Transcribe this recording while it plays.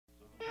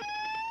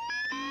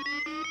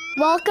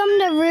Welcome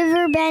to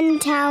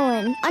Riverbend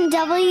Talon on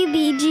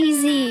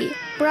WBGZ.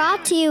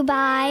 Brought to you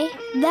by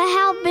the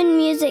Halpin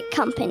Music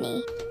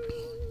Company.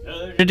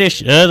 We're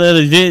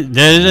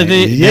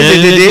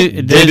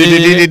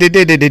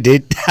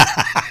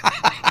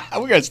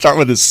going to start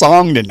with a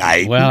song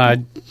tonight. Well,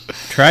 I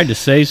tried to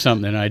say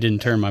something and I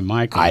didn't turn my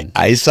mic on.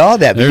 I saw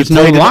that. There's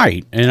no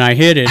light, and I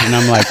hit it, and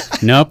I'm like,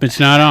 nope, it's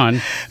not on.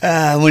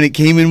 When it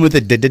came in with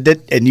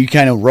a and you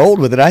kind of rolled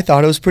with it, I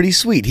thought it was pretty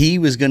sweet. He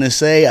was going to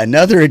say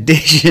another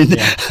edition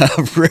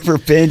of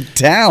Riverbend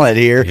Talent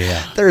here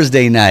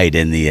Thursday night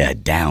in the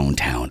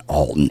downtown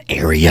Alton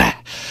area.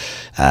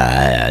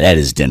 That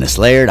is Dennis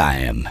Laird. I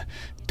am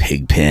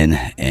Pigpen,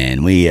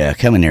 and we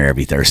come in there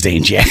every Thursday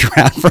and jack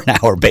around for an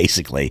hour,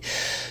 basically.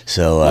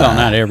 So, well,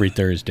 not every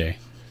Thursday.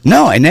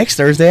 No, and next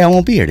Thursday I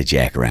won't be here to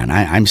jack around.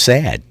 I'm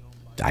sad.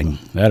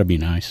 That'll be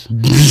nice.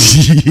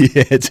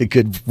 Yeah, it's a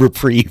good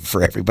reprieve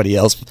for everybody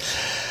else.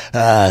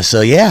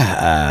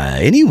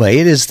 Anyway,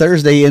 it is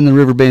Thursday in the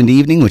Riverbend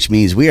evening, which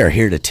means we are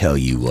here to tell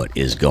you what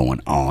is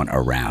going on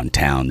around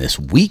town this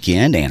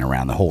weekend and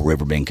around the whole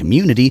Riverbend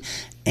community.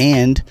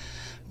 And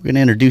we're going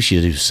to introduce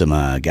you to some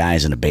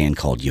guys in a band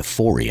called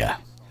Euphoria.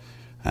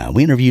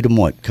 We interviewed them,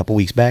 a couple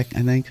weeks back,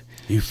 I think?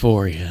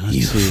 Euphoria.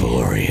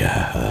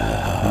 Euphoria.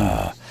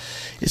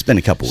 It's been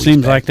a couple weeks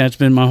Seems back. like that's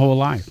been my whole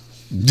life.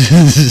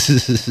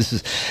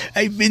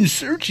 I've been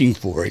searching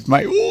for it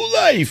my whole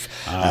life.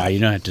 You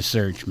don't have to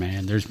search,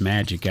 man. There's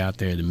magic out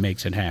there that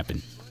makes it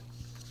happen.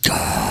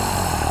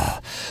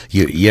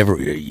 You ever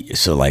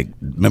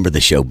remember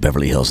the show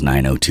Beverly Hills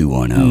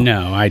 90210?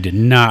 No, I did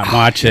not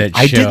watch that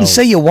show. I didn't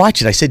say you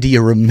watch it. I said, do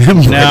you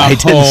remember it? I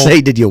didn't say,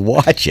 did you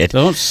watch it?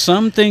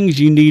 Some things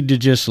you need to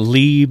just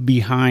leave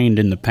behind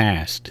in the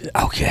past.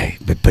 Okay,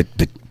 but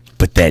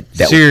that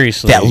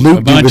seriously, that loop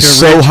a bunch was of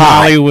so rich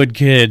high. Hollywood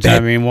kids.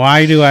 I mean,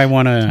 why do I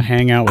want to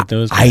hang out with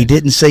those guys? I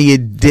didn't say you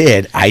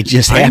did. I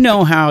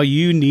know how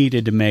you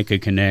needed to make a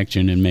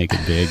connection and make it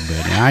big,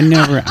 but I'm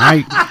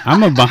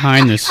a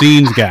behind the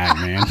scenes guy,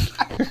 man.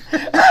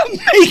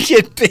 Make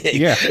it big.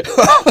 Yeah.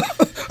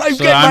 I've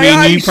got my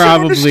eyes you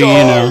probably, on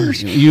the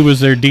stars. You was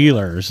their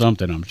dealer or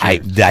something, I'm sure.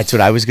 That's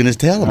what I was going to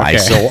tell them.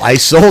 Okay. I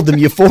sold them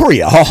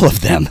Euphoria, all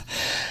of them.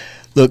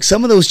 Look,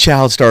 some of those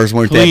child stars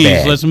weren't that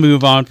bad. Let's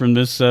move on from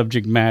this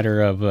subject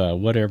matter of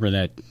whatever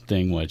that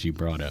thing was you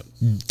brought up.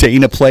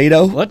 Dana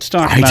Plato? Let's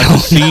talk about the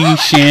sea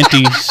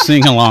shanty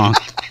sing-along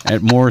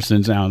at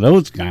Morrison's. Now,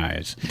 those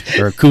guys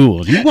are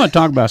cool. You want to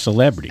talk about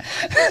celebrity.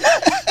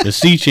 The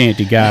sea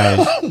shanty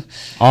guys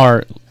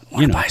are,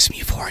 buy some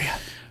Euphoria.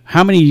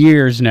 How many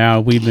years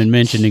now we've been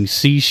mentioning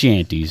sea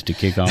shanties to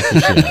kick off the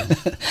show?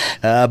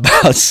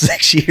 About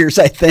 6 years,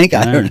 I think.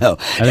 I don't know.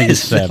 I think it's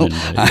 7.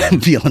 But,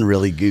 I'm feeling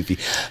really goofy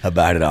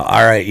about it all.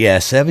 All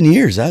right, 7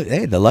 years.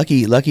 Hey, the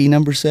lucky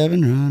number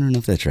 7. I don't know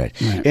if that's right.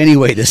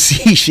 Anyway, the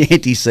sea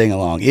shanty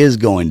sing-along is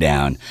going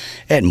down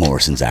at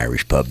Morrison's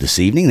Irish Pub this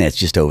evening. That's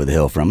just over the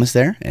hill from us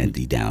there at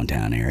the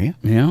downtown area.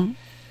 Yeah.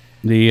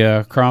 The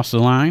Across the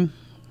Line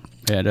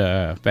at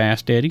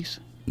Fast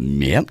Eddie's.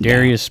 Yep.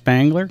 Darius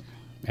Spangler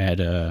at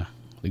the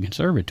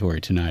Conservatory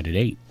tonight at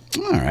 8.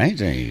 All right,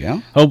 there you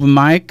go. Open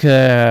mic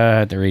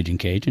at the Ragin'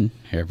 Cajun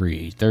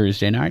every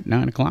Thursday night,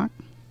 9 o'clock.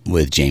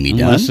 With Jamie Dunn.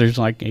 Unless there's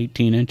like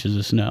 18 inches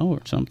of snow or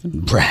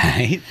something.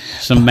 Right.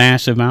 Some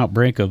massive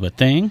outbreak of a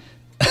thing.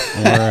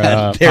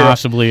 Or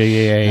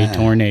possibly a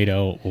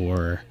tornado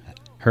or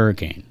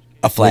hurricane.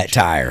 A flat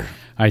tire.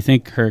 I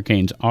think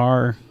hurricanes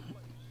are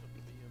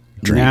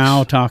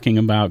now talking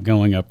about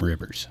going up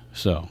rivers.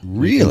 So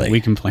really,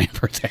 we can plan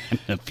for that in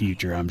the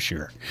future, I'm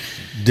sure.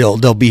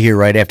 They'll be here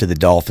right after the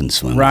dolphins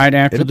swim. Right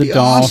after the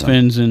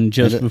dolphins awesome. And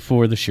just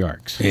before the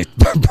sharks.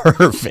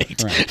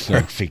 Perfect. Right, so.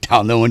 Perfect.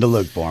 I'll know when to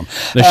look for them.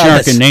 The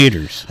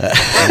Sharkinators.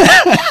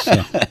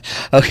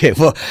 Okay,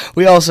 well,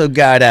 we also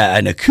got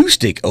an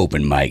acoustic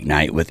open mic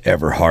night with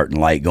Everheart and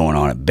Light going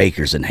on at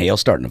Baker's and Hale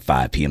starting at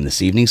 5 p.m.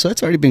 this evening. So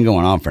it's already been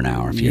going on for an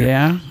hour.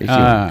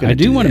 I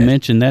do want to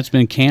mention that's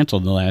been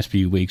canceled the last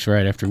few weeks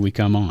right after we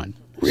come on.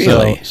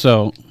 Really?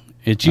 So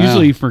it's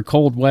usually for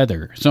cold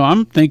weather. So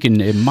I'm thinking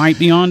it might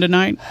be on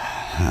tonight.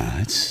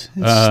 It's a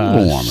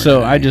little warmer. So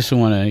today. I just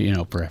want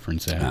to,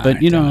 preference that. All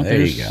but, right,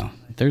 there you go.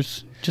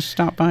 There's just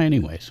stop by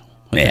anyways.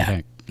 What the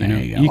heck? There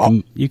you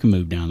go. You can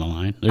move down the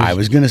line. I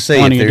was going to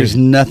say, if there's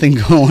nothing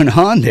going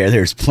on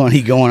there's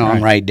plenty going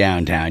on right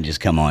downtown. Just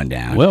come on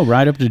down. Well,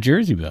 right up to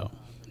Jerseyville.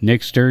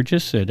 Nick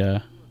Sturgis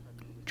at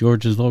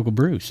George's Local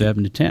Brew,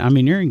 7 to 10. I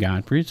mean, you're in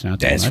Godfrey. It's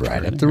not that much. That's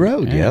right up the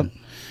road, yep.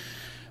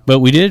 But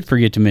we did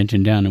forget to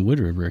mention down in Wood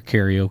River,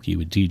 karaoke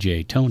with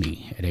DJ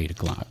Tony at 8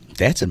 o'clock.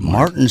 That's at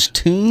Martin's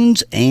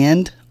Tunes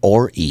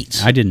or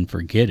Eats. I didn't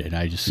forget it.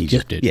 I just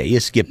skipped it. Yeah, you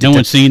skipped it. No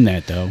one's seen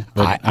that, though.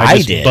 But I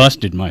just did.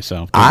 Busted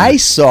myself. I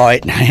saw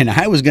it, and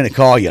I was going to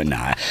call you.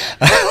 Nah.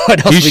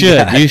 What else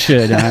You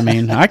should. I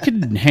mean, I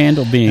could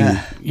handle being,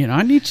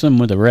 I need some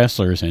with the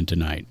wrestlers in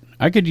tonight.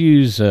 I could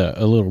use a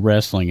little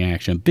wrestling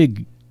action,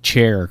 big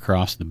chair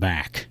across the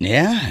back.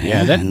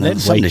 Yeah,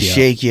 that's something to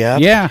shake you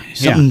up. Yeah,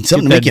 something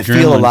to make you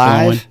feel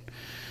alive.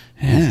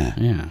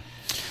 Yeah.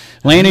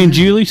 Lana and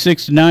Julie,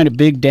 6 to 9 at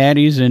Big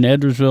Daddy's in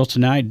Edwardsville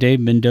tonight.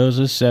 Dave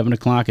Mendoza, 7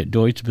 o'clock at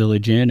Deutsch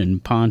Village Inn in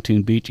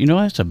Pontoon Beach. You know,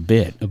 that's a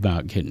bit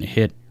about getting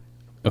hit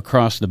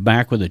across the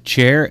back with a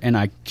chair, and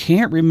I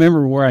can't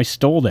remember where I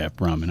stole that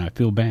from, and I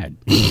feel bad.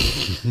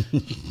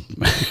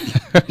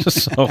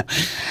 So,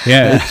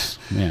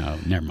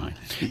 never mind.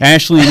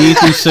 Ashley and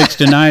Ethan, 6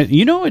 to 9.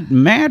 You know, it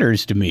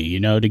matters to me,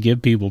 to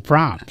give people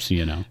props,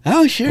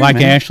 Oh, sure, Like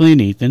man. Ashley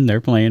and Ethan,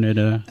 they're playing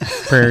at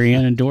Prairie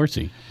Inn in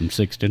Dorsey from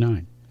 6 to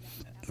 9.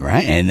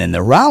 Right, and then the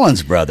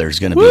Rolens brothers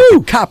going to be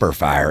at Copper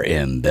Fire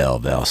in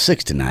Belleville,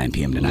 6 to 9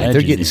 p.m. tonight. Legendary.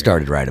 They're getting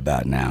started right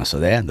about now. So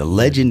the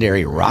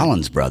legendary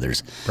Rolens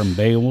brothers from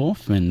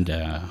Beowulf and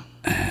the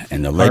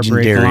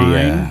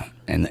legendary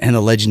and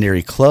the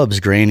legendary clubs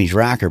Granny's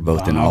Rocker,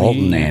 both in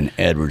Alton and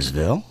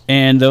Edwardsville.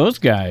 And those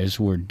guys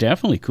were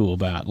definitely cool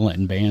about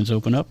letting bands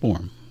open up for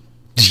them.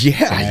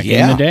 Yeah,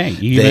 in the day,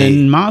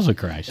 even Mazda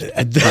Christ.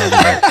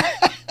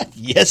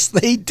 Yes,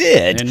 they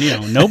did.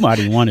 And,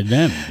 nobody wanted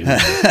them to do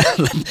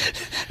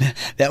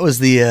that was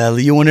the,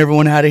 you want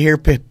everyone out of here,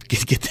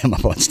 get them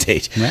up on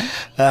stage.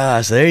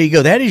 Right. So there you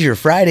go. That is your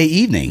Friday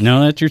evening.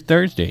 No, that's your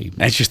Thursday evening.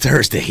 That's your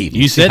Thursday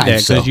evening. You said that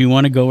because you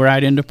want to go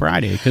right into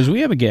Friday, because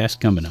we have a guest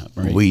coming up,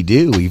 right? We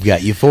do. We've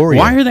got Euphoria.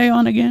 Why are they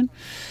on again?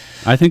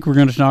 I think we're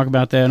going to talk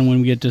about that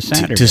when we get to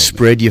Saturday. To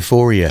spread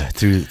euphoria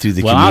through the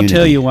community. Well, I'll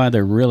tell you why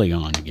they're really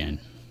on again.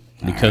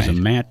 Because of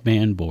Matt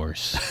Van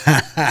Bors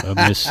of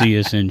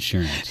Macias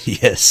Insurance.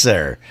 Yes,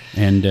 sir.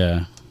 And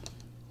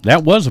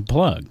that was a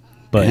plug.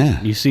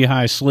 But you see how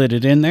I slid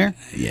it in there?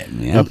 Yeah.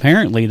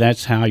 Apparently,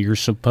 that's how you're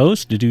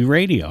supposed to do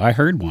radio. I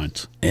heard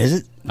once. Is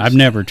it? I've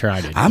never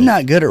tried it. I'm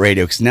not good at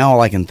radio because now all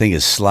I can think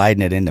is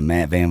sliding it into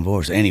Matt Van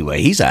Bors.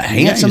 Anyway, he's a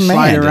handsome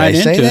man. Did I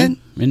say that?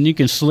 And you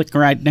can slick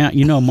right down.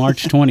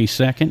 March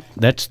 22nd,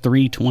 that's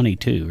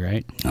 322,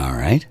 right? All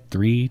right.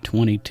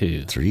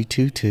 322.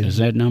 322. Does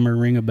that number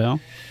ring a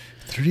bell?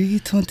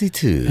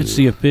 322. That's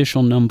the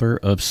official number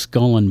of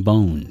Skull and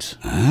Bones.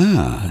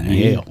 Of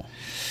Hale.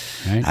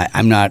 Right?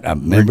 I'm not a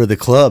member of the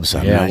club, so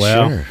I'm not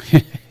sure.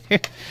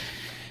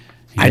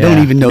 I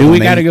don't even know. Do we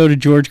got to go to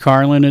George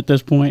Carlin at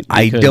this point?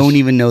 I don't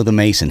even know the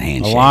Mason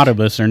handshake. A lot of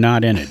us are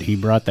not in it. He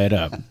brought that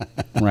up,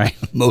 right?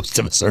 Most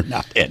of us are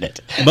not in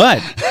it.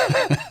 But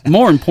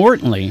more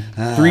importantly,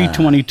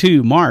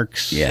 322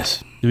 marks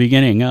the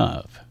beginning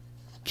of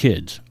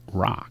Kids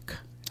Rock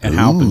and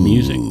Halpin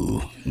Music.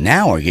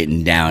 Now we're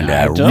getting down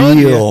to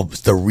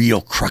the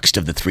real crux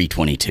of the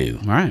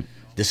 322. All right.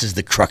 This is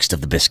the crux of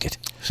the biscuit.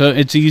 So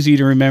it's easy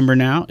to remember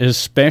now,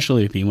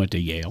 especially if you went to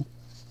Yale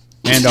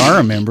and are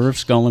a member of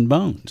Skull and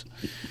Bones.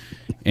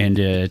 And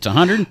it's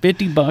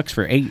 $150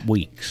 for 8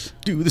 weeks.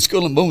 Do the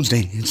Skull and Bones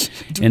dance.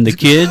 And the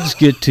kids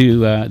get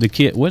to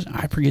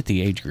I forget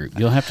the age group.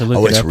 You'll have to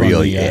look it up on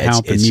the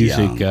Halpin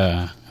Music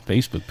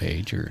Facebook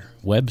page or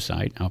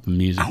website,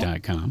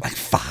 halpinmusic.com. Like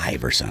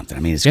 5 or something. I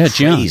mean, it's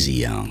crazy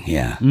young.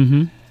 Yeah.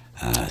 Mm-hmm.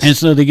 And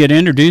so they get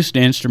introduced to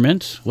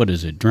instruments. What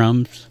is it?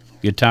 Drums,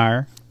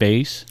 guitar,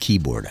 bass,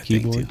 keyboard. I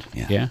think too.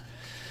 Yeah.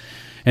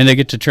 And they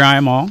get to try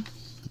them all.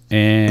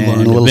 And learn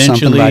a little eventually,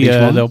 something about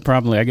each one. They'll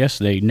probably, I guess,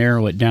 they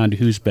narrow it down to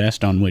who's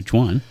best on which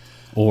one,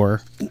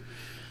 or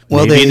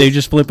well, maybe they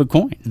just flip a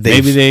coin.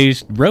 Maybe they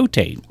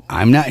rotate.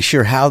 I'm not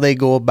sure how they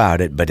go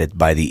about it, but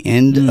by the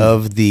end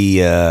of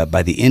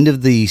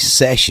the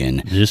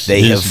session,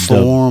 they have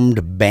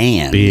formed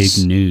bands.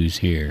 Big news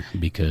here,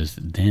 because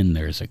then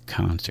there's a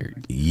concert.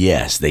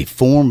 Yes, they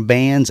form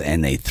bands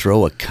and they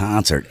throw a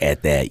concert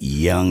at that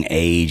young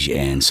age,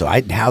 and so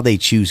how they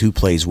choose who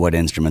plays what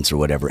instruments or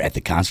whatever at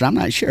the concert, I'm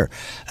not sure.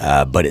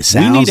 But it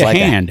sounds like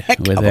a heck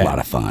of a lot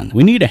of fun.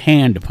 We need a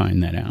hand to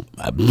find that out.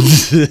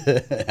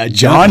 A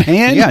John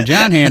Hand? Yeah,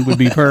 John Hand would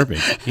be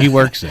perfect. He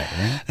works there,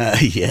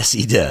 right? Yes,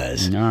 he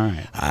does. All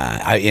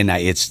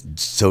right.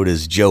 So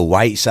does Joe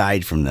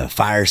Whiteside from the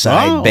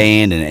Fireside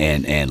Band,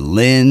 and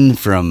Lynn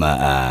from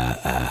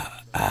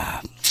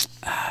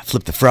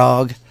Flip the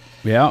Frog.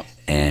 Yeah.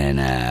 And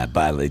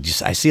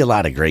I see a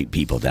lot of great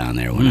people down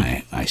there when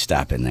I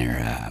stop in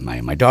there.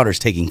 My daughter's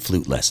taking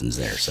flute lessons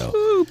there, so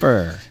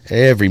super.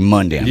 Every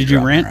Monday. Did you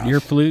rent your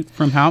flute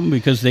from Halpin?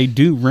 Because they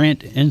do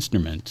rent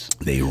instruments.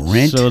 They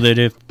rent, so that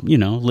if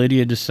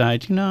Lydia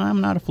decides,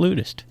 I'm not a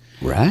flutist.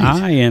 Right.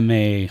 I am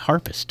a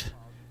harpist.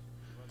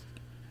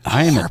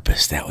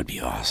 Harpist, that would be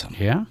awesome.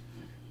 Yeah.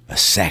 A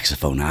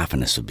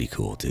saxophonophonist would be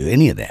cool too.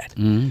 Any of that.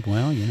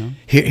 Well,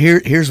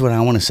 Here's what I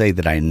want to say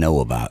that I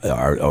know about,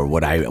 or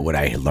what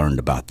I learned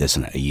about this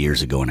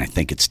years ago, and I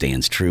think it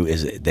stands true,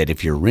 is that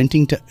if you're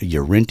renting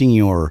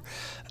your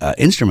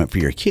instrument for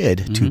your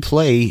kid to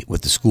play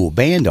with the school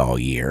band all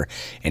year,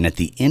 and at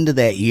the end of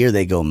that year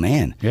they go,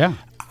 man, yeah,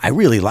 I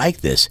really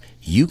like this.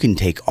 You can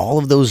take all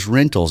of those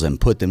rentals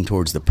and put them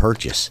towards the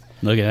purchase.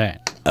 Look at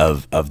that.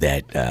 Of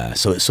that.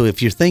 So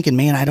if you're thinking,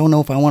 man, I don't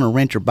know if I want to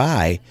rent or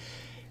buy,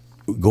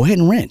 go ahead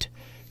and rent,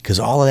 because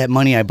all of that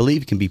money, I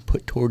believe, can be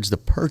put towards the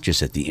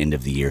purchase at the end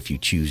of the year if you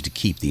choose to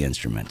keep the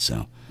instrument.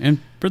 So, and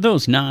for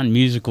those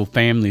non-musical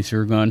families who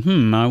are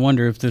going, I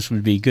wonder if this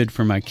would be good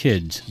for my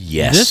kids.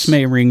 Yes, this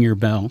may ring your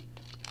bell.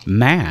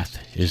 Math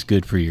is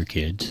good for your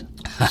kids.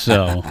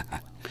 So,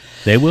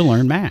 They will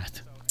learn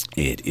math.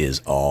 It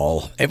is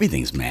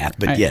everything's math,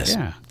 but yes,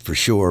 for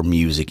sure,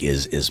 music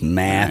is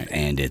math,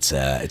 and it's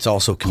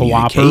also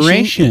communication.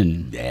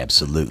 Cooperation.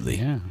 Absolutely.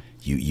 Yeah.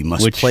 You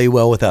must play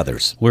well with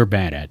others. We're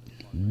bad at.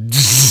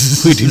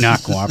 We do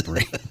not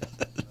cooperate.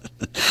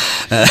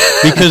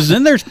 Because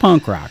then there's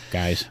punk rock,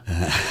 guys.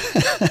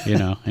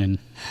 And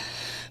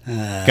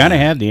got to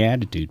have the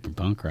attitude for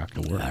punk rock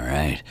to work. All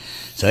right.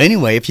 So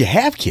anyway, if you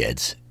have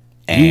kids,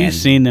 and you've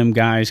seen them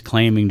guys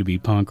claiming to be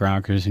punk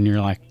rockers, and you're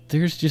like,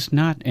 there's just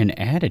not an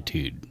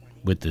attitude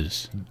with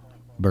this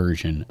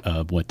version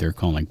of what they're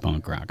calling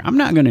punk rock. I'm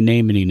not going to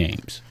name any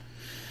names,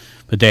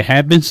 but they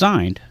have been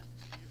signed.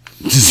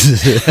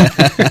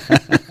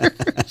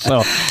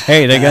 So,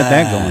 hey, they got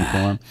that going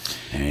for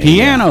them.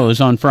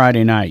 Pianos on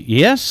Friday night.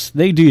 Yes,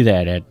 they do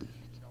that at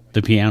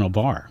the Piano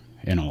Bar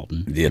in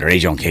Alton. The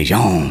Ragin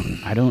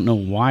Cajun. I don't know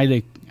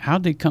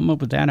how'd they come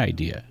up with that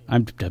idea?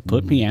 To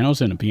put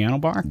pianos in a piano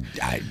bar?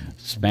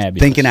 It's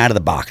fabulous. Thinking out of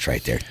the box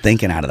right there.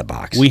 Thinking out of the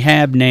box. We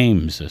have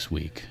names this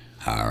week.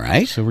 All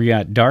right. So we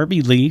got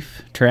Darby,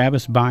 Leef,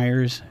 Travis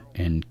Byers,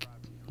 and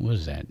what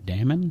is that,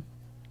 Damann?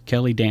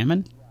 Kelly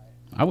Damann?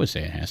 I would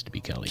say it has to be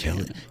Kelly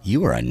Damann.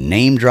 You are a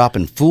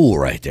name-dropping fool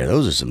right there.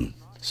 Those are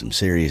some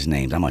serious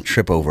names. I'm going to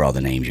trip over all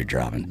the names you're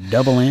dropping.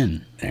 Double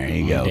N. There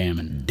you go.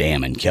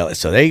 Damann. Kelly.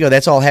 So there you go.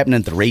 That's all happening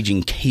at the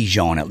Ragin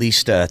Cajun. At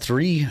least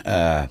 3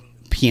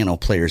 piano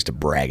players to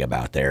brag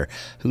about there.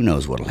 Who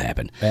knows what'll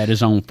happen? That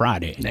is on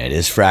Friday. That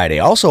is Friday.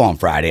 Also on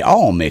Friday,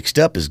 all mixed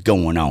up is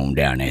going on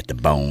down at the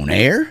Bone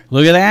Air.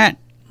 Look at that.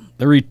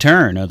 The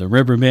return of the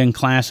Riverbend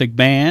Classic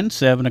Band,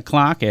 7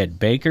 o'clock at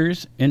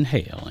Baker's in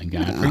Hale and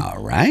Godfrey.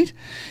 All right.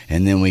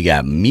 And then we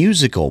got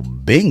musical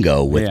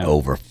bingo with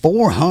over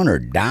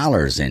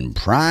 $400 in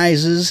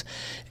prizes.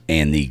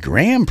 And the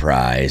grand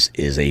prize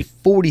is a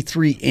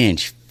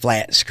 43-inch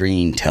flat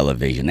screen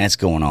television. That's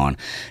going on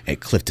at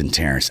Clifton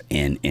Terrace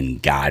Inn in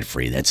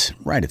Godfrey. That's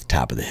right at the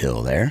top of the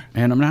hill there.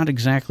 And I'm not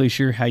exactly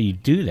sure how you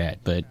do that,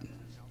 but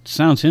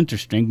sounds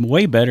interesting.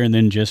 Way better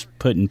than just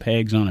putting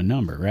pegs on a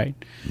number, right?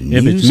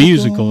 If it's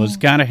musical, it's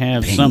got to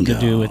have something to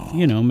do with,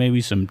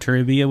 maybe some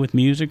trivia with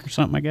music or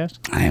something, I guess.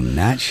 I am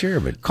not sure,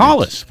 but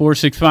call us,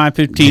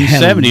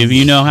 465-1570, if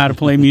you know how to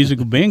play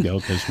musical bingo,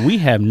 because we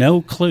have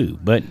no clue.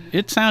 But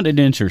it sounded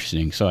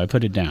interesting, so I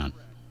put it down.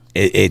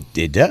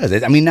 It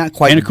does. I mean, not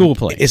quite. In a cool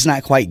place. It's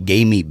not quite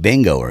gay meat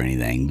bingo or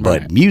anything,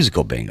 but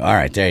musical bingo. All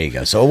right, there you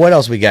go. So what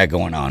else we got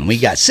going on? We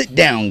got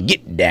Sitdown,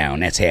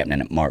 Gitdown. That's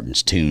happening at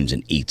Martin's Tunes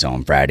and Eats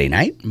on Friday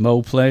night.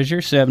 Mo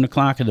Pleasure, 7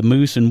 o'clock at the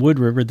Moose in Wood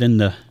River. Then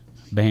the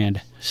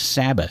band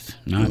Sabbath,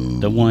 not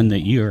the one that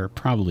you're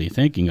probably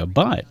thinking of,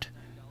 but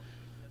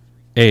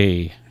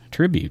a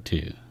tribute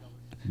to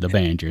the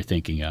band you're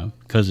thinking of,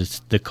 because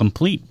it's the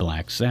complete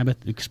Black Sabbath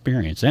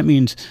experience. That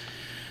means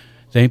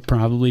they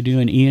probably do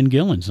an Ian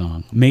Gillan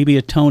song, maybe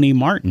a Tony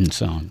Martin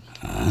song.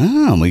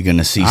 Oh, we're going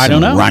to see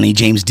some Ronnie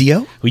James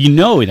Dio?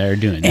 Well, they're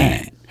doing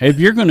that. If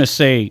you're going to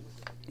say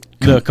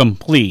the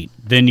complete,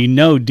 then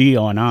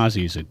Dio and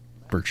Ozzy's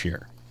for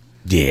sure.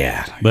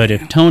 Yeah. But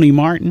if Tony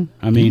Martin,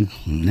 there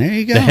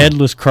you go. The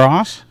Headless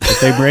Cross, if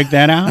they break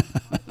that out,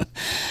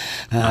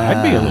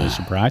 I'd be a little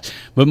surprised.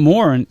 But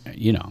more,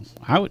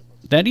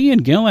 that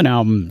Ian Gillan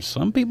album,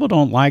 some people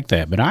don't like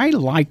that, but I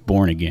like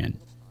Born Again.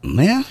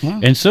 Yeah.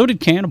 And so did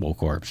Cannibal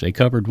Corpse. They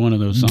covered one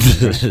of those songs,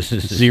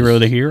 Zero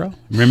the Hero.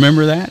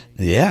 Remember that?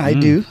 Yeah, I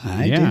do.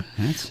 I do.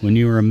 That's when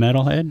you were a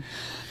metalhead.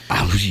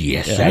 Oh,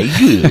 yes, I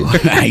do.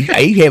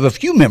 I have a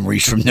few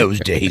memories from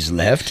those days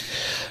left.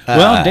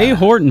 Well, Dave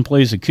Horton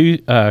plays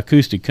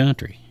acoustic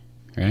country,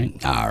 right?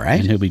 All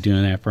right. And he'll be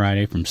doing that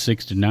Friday from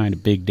 6 to 9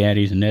 at Big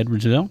Daddy's in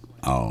Edwardsville.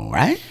 All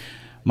right.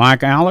 Mike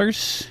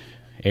Ahlers,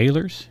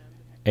 Ahlers,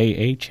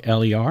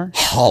 A-H-L-E-R.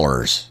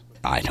 Hollers.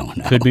 I don't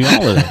know. Could be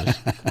all of those,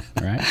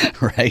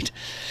 right? Right.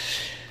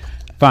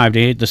 5 to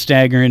 8, the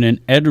Stagger in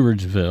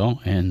Edwardsville,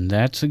 and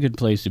that's a good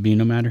place to be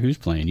no matter who's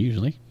playing,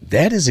 usually.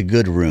 That is a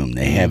good room.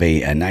 They have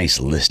a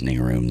nice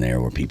listening room there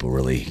where people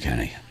really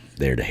kind of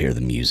there to hear the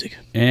music.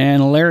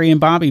 And Larry and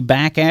Bobby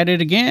back at it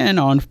again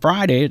on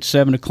Friday at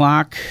 7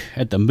 o'clock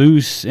at the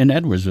Moose in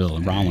Edwardsville,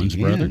 and Rolens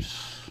Brothers.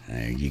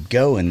 There you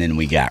go. And then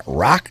we got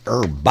Rock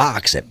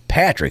Box at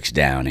Patrick's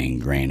down in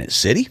Granite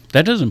City.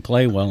 That doesn't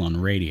play well on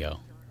radio.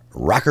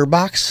 Rocker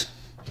Box?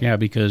 Yeah,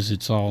 because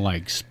it's all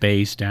like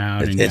spaced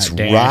out. And it's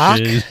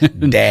dashes.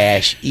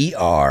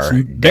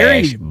 rock-er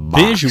very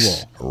box.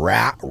 Visual.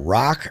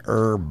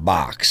 Rocker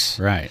Box.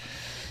 Right.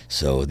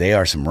 So they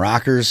are some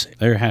rockers.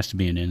 There has to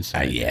be an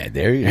inside.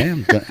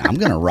 I'm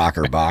gonna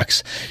Rocker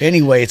Box.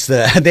 Anyway,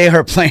 they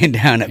are playing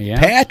down at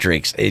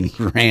Patrick's in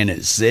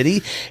Granite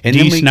City. And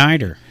D.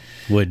 Snyder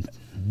would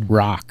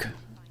rock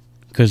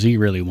because he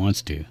really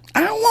wants to.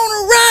 I don't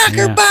want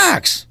a Rocker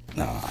Box.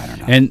 No, I don't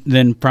know. And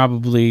then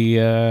probably,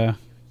 The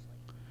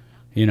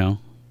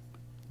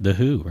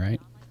Who,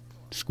 right?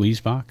 Squeeze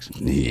Box.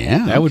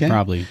 Yeah, that would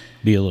probably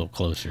be a little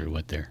closer to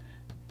what they're.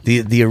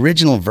 The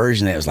original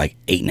version that was like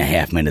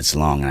 8.5 minutes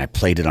long, and I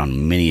played it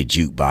on many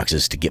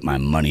jukeboxes to get my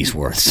money's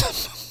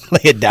worth.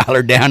 lay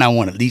 $1 down. I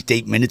want at least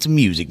 8 minutes of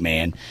music,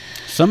 man.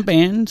 Some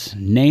bands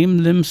name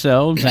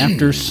themselves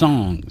after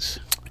songs.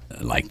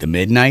 Like the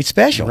Midnight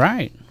Special.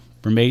 Right.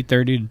 From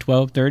 8:30 to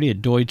 12:30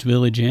 at Deutsch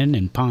Village Inn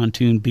in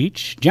Pontoon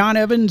Beach. John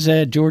Evans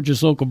at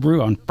George's Local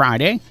Brew on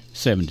Friday,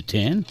 7 to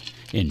 10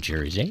 in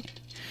Jersey.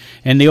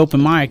 And the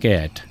open mic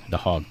at the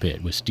Hog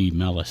Pit with Steve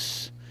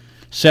Mellis,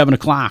 7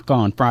 o'clock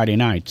on Friday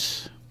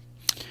nights.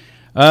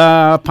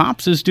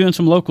 Pops is doing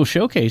some local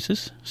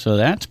showcases, so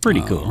that's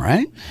pretty cool.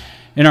 Right.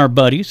 And our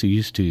buddies who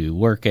used to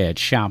work at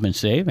Shop and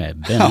Save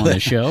have been on the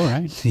show,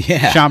 right?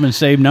 Yeah. Shop and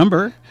Save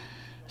number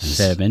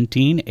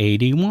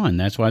 1781.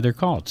 That's why they're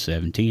called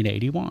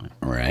 1781.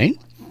 Right.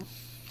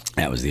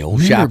 That was the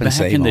old Remember Shop and back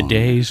Save. in the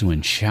days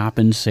when Shop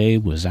and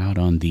Save was out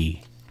on the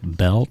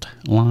Belt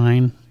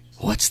line?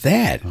 What's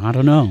that? I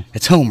don't know.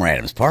 It's Homer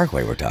Adams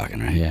Parkway we're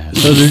talking, right? Yeah.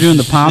 So they're doing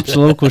the Pops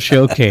local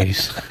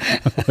showcase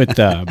with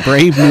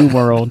Brave New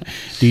World,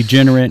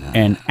 Degenerate,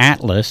 and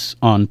Atlas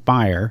on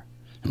fire.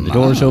 And the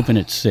doors open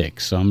at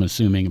 6, so I'm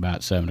assuming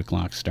about 7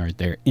 o'clock start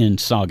there in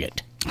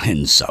Sauget. In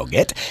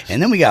Sauget.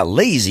 And then we got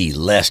Lazy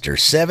Lester,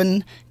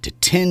 7 to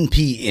 10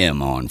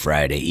 p.m. on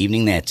Friday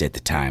evening. That's at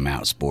the Time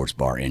Out Sports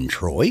Bar in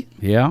Troy.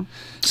 Yeah.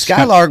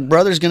 Skylark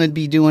Brothers going to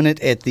be doing it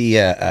at the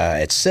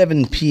at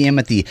 7 p.m.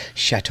 at the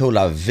Chateau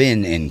La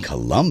Vigne in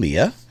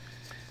Columbia.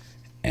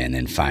 And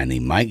then finally,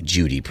 Mike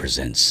Judy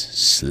presents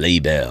Sleigh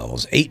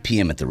Bells, 8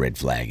 p.m. at the Red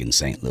Flag in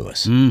St.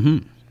 Louis.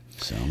 Mm-hmm.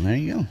 So there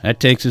you go. That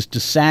takes us to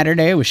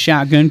Saturday with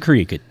Shotgun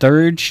Creek at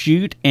 3rd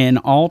Shoot in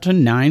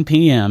Alton, 9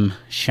 p.m.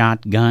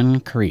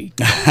 Shotgun Creek.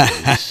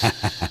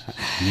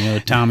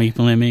 Tommy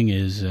Fleming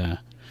is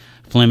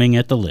Fleming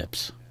at the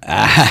lips.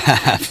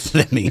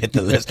 Fleming at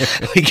the list.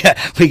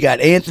 We got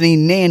Anthony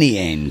Nanny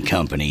and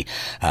Company,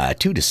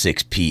 2 to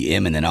 6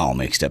 p.m. and then all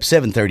mixed up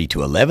 7:30 to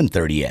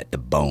 11:30 at the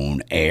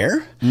Bone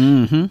Air.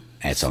 Mm-hmm.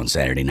 That's on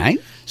Saturday night.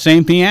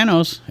 Same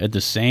pianos at the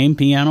same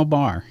piano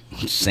bar.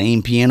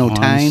 Same piano on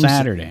times.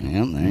 Saturday,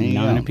 Yep, there you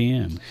 9 go.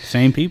 p.m.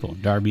 Same people: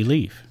 Darby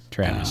Leef,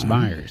 Travis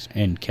Byers,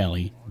 and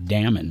Kelly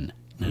Damann.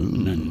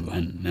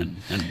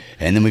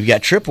 And then we've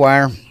got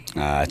Tripwire.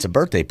 It's a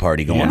birthday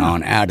party going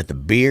on out at the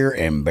Beer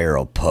and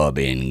Barrel Pub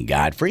in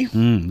Godfrey.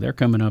 They're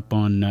coming up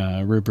on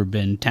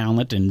Riverbend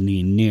Talent in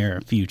the near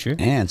future.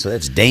 And so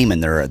that's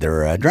Damann,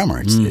 their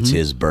drummer. It's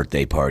his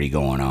birthday party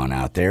going on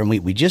out there. And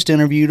we just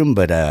interviewed him,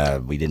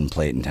 but we didn't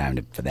play it in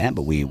time for that.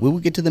 But we will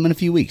get to them in a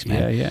few weeks,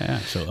 man. Yeah.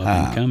 So up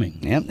and coming.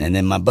 Yep. And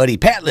then my buddy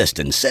Pat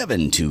Liston,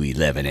 7 to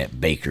 11 at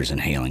Baker's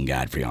and Hale and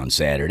Godfrey on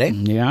Saturday.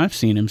 Yeah, I've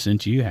seen him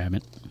since you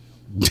haven't.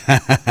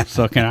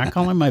 So can I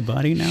call him my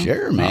buddy now?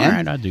 Sure, man. All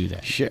right, I'll do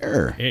that.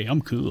 Sure. Hey,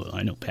 I'm cool.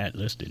 I know Pat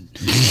Liston.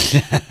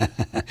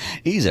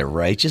 He's a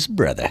righteous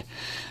brother.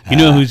 You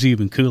know who's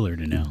even cooler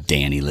to know?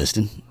 Danny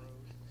Liston.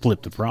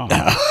 Flip the Frog.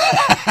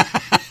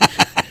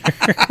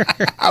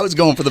 I was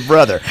going for the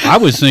brother. I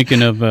was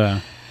thinking of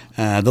The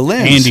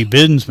Limbs. Andy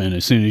Binsman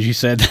as soon as you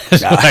said that.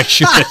 That's what I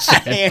should have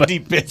said. Andy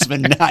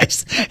Binsman,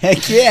 nice.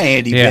 Heck yeah,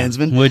 Andy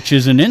Binsman. Which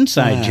is an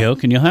inside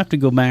joke, and you'll have to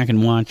go back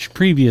and watch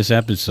previous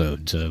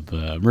episodes of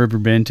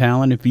Riverbend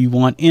Talent if you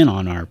want in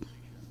on our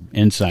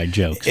inside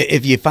jokes.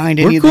 If you find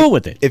We're any cool of the,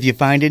 with it. If you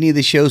find any of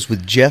the shows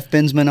with Jeff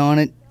Binsman on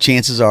it,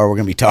 chances are we're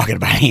going to be talking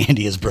about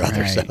Andy, his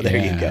brother. Right, so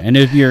there you go. And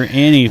if you're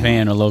any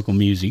fan of local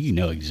music, you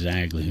know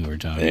exactly who we're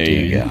talking There to.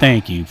 you And go.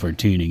 thank you for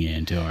tuning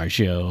in to our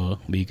show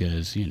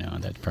because,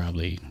 that's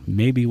probably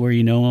maybe where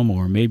you know them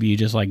or maybe you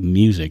just like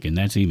music, and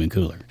that's even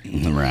cooler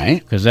Right.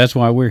 because that's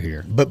why we're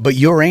here. But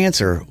your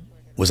answer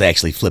was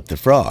actually Flip the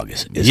Frog.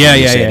 Is Yeah. what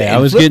you said. I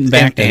was getting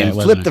back to that, And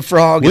wasn't Flip I? the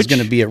Frog is Which-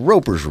 going to be at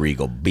Roper's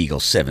Beagle,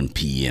 7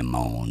 p.m.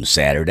 on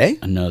Saturday.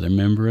 Another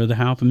member of the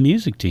Halpin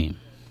music team.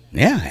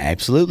 Yeah,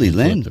 absolutely,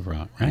 Lynn. Flip the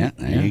Frog, right? Yeah,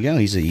 there you go.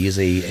 He is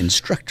a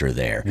instructor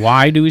there.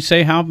 Why do we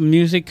say Halpin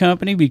Music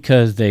Company?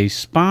 Because they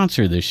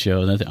sponsor this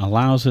show that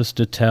allows us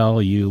to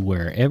tell you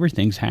where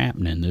everything's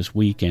happening this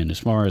weekend as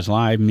far as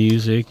live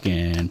music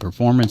and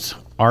performance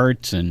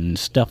arts and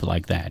stuff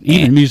like that.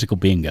 Even musical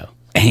bingo.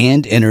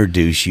 And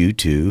introduce you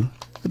to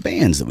the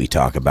bands that we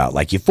talk about,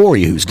 like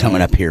Euphoria, who's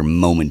coming up here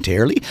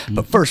momentarily.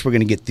 But first, we're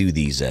going to get through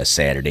these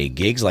Saturday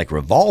gigs, like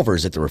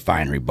Revolvers at the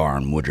Refinery Bar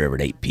in Wood River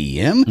at 8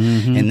 p.m.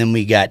 And then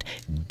we got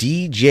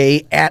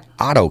DJ at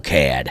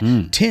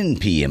AutoCAD, 10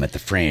 p.m. at the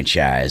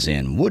Franchise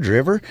in Wood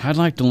River. I'd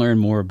like to learn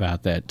more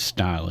about that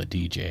style of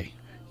DJ.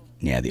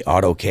 Yeah, the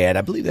AutoCAD,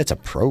 I believe that's a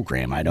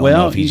program. I don't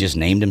Well, know if he just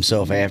named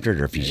himself after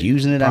it or if he's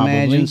using it, Probably.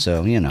 I imagine.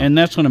 So, And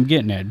that's what I'm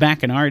getting at.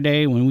 Back in our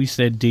day, when we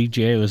said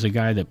DJ, it was a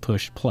guy that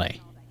pushed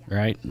play.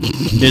 Right?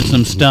 Did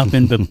some stuff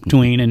in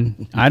between,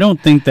 and I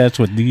don't think that's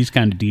what these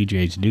kind of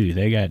DJs do.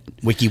 They got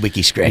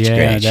wiki, scratch, yeah,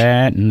 scratch.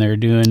 that, and they're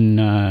doing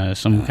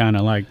some kind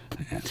of like,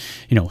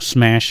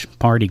 smash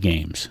party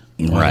games.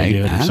 while they Right.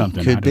 do it or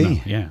something. Could I don't be.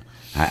 know.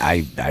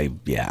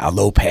 Yeah. A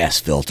low pass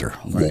filter.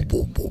 Right.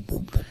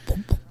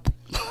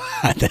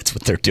 That's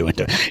what they're doing.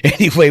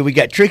 Anyway, we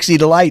got Trixie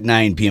Delight,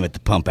 9 p.m. at the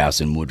Pump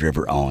House in Wood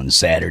River on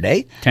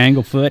Saturday.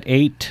 Tanglefoot,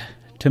 8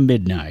 to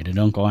midnight at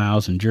Uncle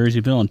Al's in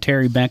Jerseyville, and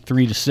Terry Beck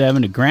 3 to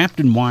 7 at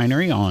Grafton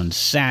Winery on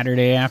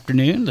Saturday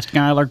afternoon. The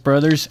Skylark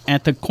Brothers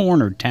at the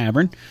Corner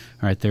Tavern,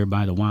 right there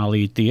by the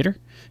Wildey Theater.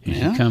 You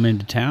should come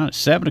into town at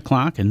 7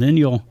 o'clock, and then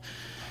you'll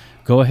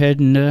go ahead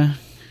and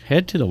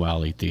head to the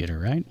Wildey Theater,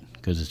 right?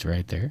 Because it's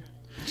right there.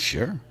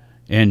 Sure.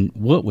 And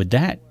what would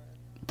that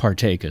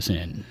partake us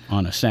in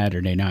on a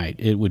Saturday night?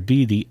 It would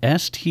be the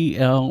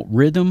STL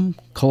Rhythm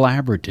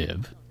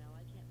Collaborative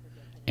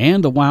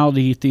and the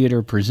Wildey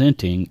Theater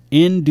presenting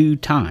In Due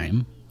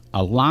Time,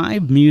 a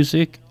live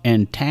music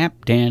and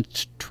tap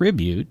dance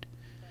tribute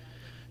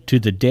to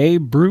the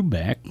Dave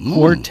Brubeck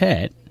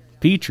Quartet,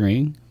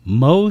 featuring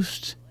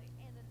mostly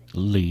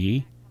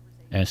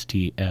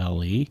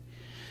STLE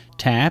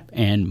tap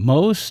and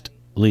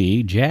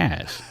mostly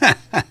jazz.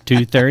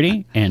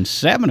 2:30 and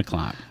 7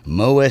 o'clock.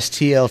 Mo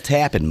STL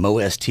tap and Mo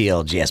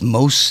STL jazz,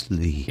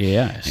 mostly.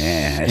 Yes.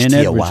 Yeah, in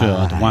STLY.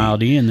 Edwardsville at the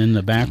Wildey, and then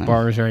the back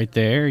bar's right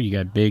there. You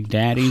got Big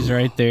Daddy's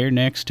right there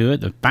next to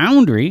it. The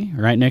Foundry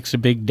right next to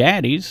Big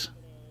Daddy's,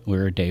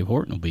 where Dave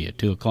Horton will be at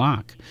 2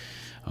 o'clock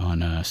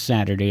on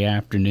Saturday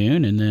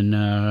afternoon. And then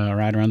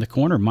right around the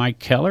corner, Mike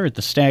Keller at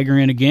the Stagger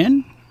Inn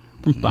again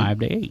from 5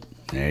 to 8.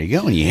 There you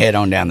go. And you head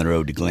on down the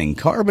road to Glen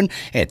Carbon.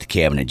 At the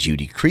cabin at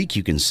Judy Creek,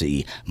 you can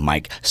see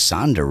Mike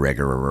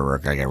Sonderegger.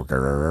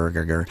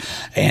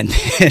 And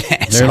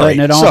they're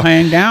letting it all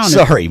hang down.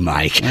 Sorry,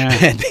 Mike.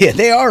 Yeah.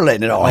 They are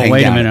letting it all hang down.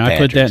 Wait a minute. I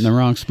put that in the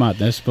wrong spot.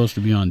 That's supposed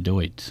to be on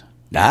Deutz.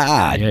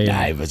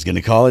 I was going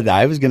to call it.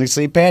 I was going to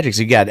say Patrick's.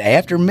 You got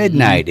After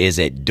Midnight is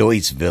at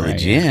Deutz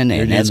Village Inn,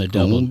 and that's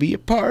going to be a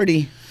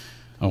party.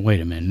 Oh,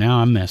 wait a minute. Now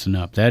I'm messing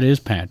up. That is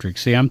Patrick.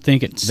 See, I'm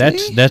thinking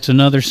that's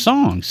another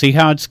song. See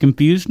how it's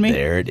confused me?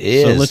 There it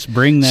is. So let's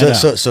bring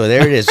that up. So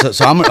there it is.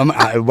 So I'm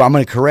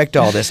going to correct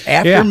all this.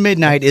 After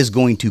Midnight is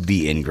going to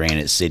be in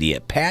Granite City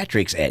at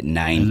Patrick's at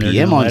 9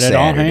 p.m. on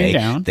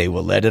Saturday. They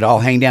will let it all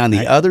hang down.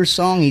 The other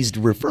song he's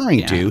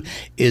referring to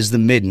is the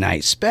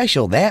Midnight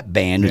Special. That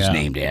band, who's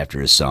named after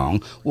a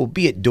song, will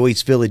be at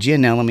Deutz Village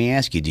Inn. Now, let me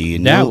ask you, do you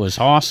know? That was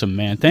awesome,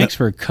 man. Thanks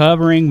for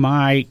covering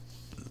my...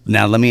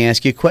 Now, let me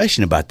ask you a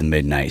question about the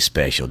Midnight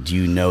Special. Do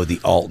you know the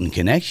Alton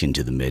connection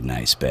to the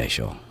Midnight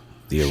Special?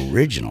 The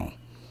original.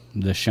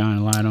 The Shine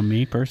a Light on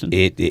Me person?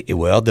 The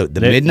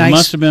Midnight... It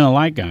must have been a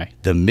light guy.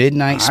 The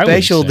Midnight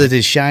Special that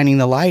is shining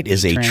the light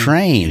is a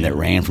train that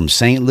ran from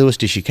St. Louis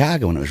to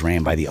Chicago, and it was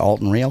ran by the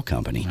Alton Rail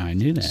Company. I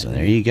knew that. So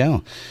there you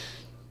go.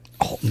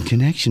 Alton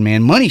connection,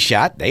 man. Money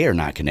Shot, they are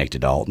not connected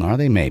to Alton, are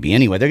they? Maybe.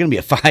 Anyway, they're going to be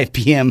at 5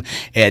 p.m.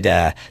 at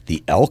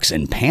the Elks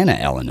in Pana,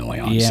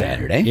 Illinois on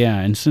Saturday. Yeah,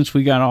 and since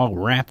we got all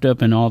wrapped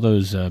up in all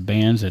those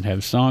bands that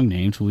have song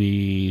names,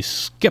 we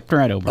skipped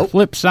right over.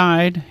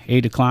 Flipside,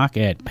 8 o'clock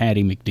at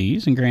Patty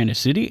McDee's in Granite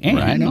City, and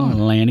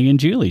Lanny and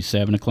Julie,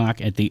 7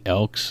 o'clock at the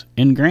Elks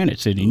in Granite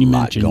City. And you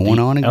mentioned going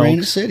on in Elks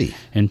Granite City.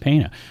 In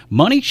Pana.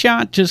 Money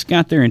Shot just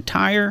got their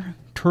entire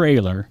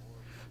trailer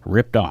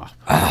ripped off.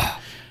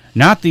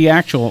 Not the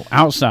actual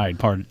outside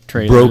part of the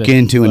trailer. Broke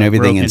into and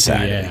everything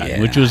inside.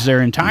 Which was their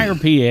entire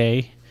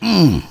PA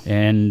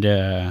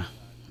and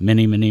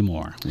many, many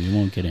more. We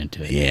won't get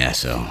into it. Yeah,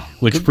 so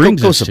which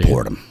brings us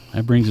support them.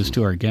 That brings us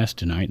to our guest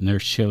tonight and their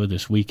show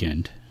this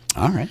weekend.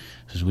 All right.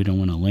 Because we don't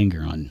want to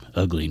linger on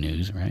ugly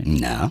news, right?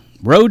 No.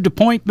 Road to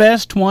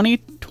Pointfest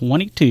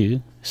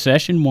 2022,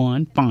 Session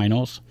 1,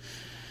 Finals.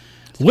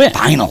 With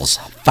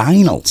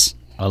Finals.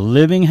 A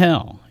Living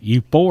Hell,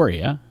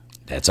 Euphoria.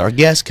 That's our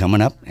guest coming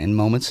up in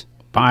moments.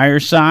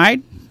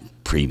 Fireside.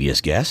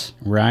 Previous guest.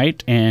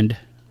 Right, and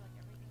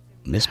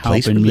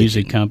Misplaced Halpin Religion.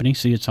 Music Company.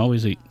 See, it's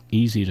always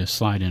easy to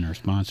slide in our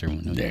sponsor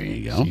when there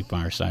you go. See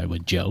Fireside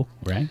with Joe,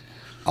 right?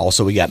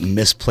 Also, we got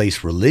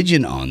Misplaced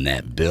Religion on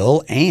that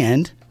bill,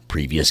 and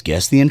previous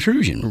guest, The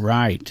Intrusion.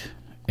 Right,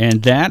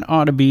 and that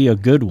ought to be a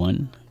good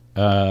one.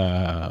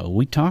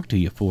 We talked to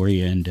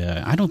Euphoria, and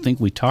I don't think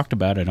we talked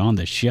about it on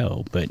the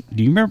show, but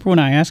do you remember when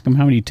I asked them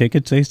how many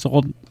tickets they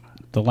sold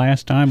the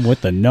last time, what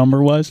the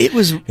number was? It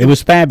was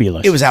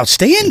fabulous. It was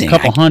outstanding. A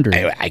couple hundred.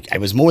 I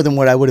was more than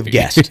what I would have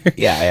guessed.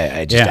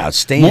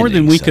 Outstanding. More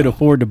than we could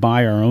afford to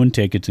buy our own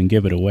tickets and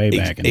give it away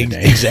back in the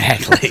day.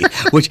 Exactly.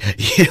 Which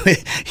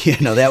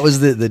that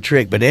was the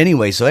trick. But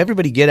anyway, so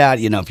everybody get out.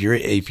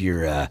 If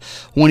you're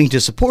wanting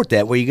to support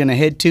that, where you're going to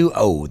head to?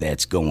 Oh,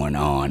 that's going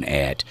on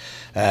at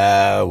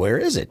where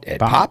is it? At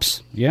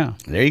Pops. Yeah.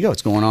 There you go.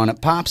 It's going on at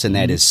Pops, and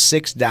that is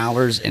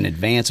 $6 in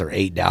advance or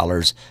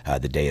 $8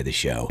 the day of the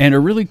show. And a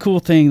really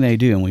cool thing they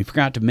do, and we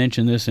forgot to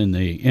mention this in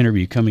the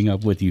interview coming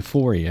up with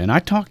Euphoria, and I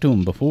talked to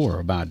them before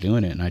about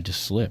doing it, and I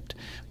just slipped,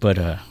 but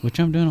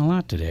which I'm doing a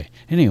lot today.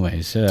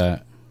 Anyways,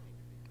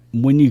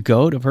 when you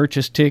go to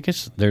purchase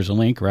tickets, there's a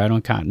link right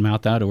on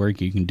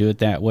Cottonmouth.org. You can do it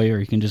that way, or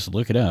you can just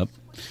look it up.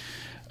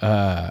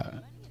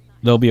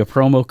 There'll be a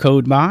promo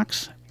code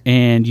box,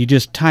 and you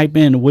just type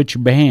in which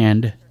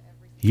band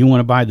you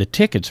want to buy the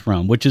tickets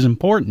from, which is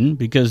important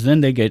because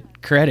then they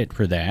get credit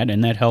for that,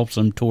 and that helps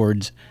them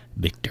towards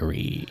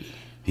victory.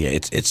 Yeah,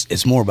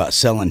 it's more about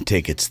selling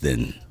tickets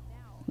than...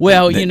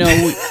 Well,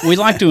 we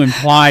like to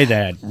imply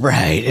that.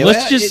 Right.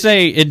 Let's just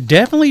say it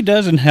definitely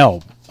doesn't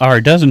help or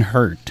it doesn't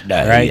hurt,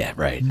 right? Yeah,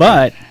 right.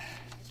 But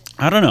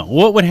I don't know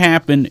what would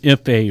happen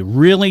if a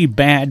really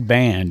bad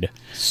band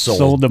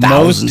sold the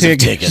most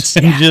tickets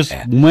and just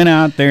went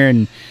out there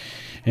and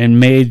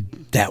made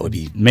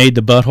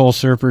the Butthole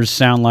Surfers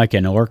sound like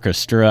an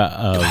orchestra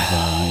of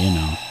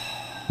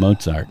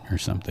Mozart or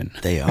something.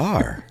 They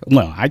are.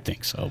 Well, I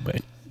think so,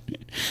 but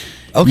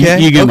okay,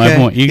 you get my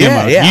point. You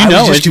get yeah. You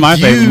know, it's my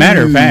favorite.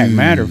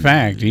 Matter of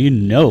fact, you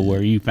know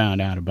where you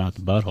found out about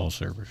the Butthole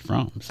Surfers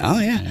from. So, oh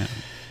yeah.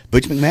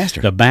 Butch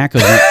McMaster. The back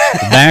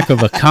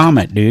of a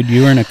Comet, dude.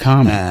 You were in a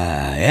Comet.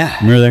 Yeah.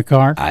 Remember that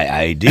car?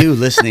 I do.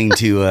 Listening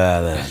to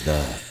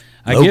the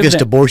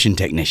Locust Abortion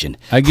Technician.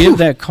 I give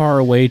that car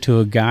away to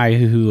a guy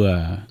who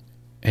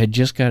had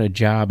just got a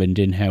job and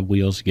didn't have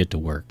wheels to get to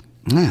work.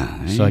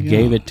 So I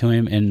gave it to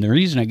him, and the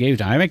reason I gave it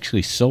to him, I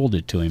actually sold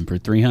it to him for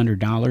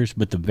 $300,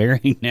 but the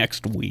very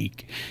next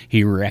week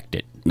he wrecked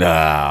it.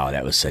 Oh,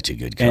 that was such a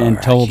good car.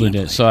 And totaled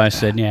it. So I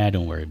said, yeah,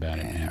 don't worry about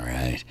it. Yeah,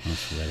 right.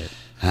 Let's let it.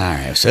 All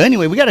right. So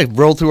anyway, we got to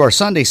roll through our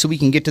Sunday so we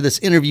can get to this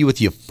interview with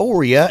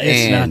Euphoria.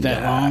 It's not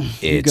that long.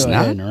 It's go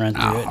not. Ahead and run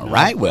through it. All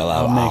right. Well,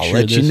 I'll sure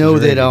let you know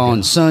that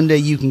on Sunday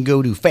you can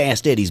go to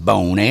Fast Eddie's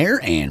Bone Air,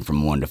 and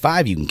from 1 to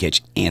 5 you can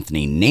catch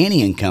Anthony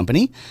Nanny and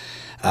Company.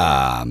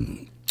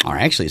 Or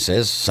actually, it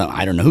says,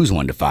 I don't know who's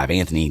 1 to 5.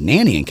 Anthony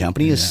Nanny and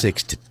Company is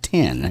 6 to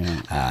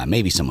 10.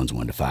 Maybe someone's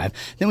 1 to 5.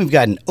 Then we've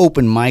got an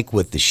open mic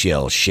with the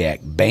Shell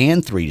Shack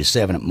Band, 3 to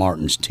 7 at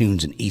Martin's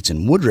Tunes and Eats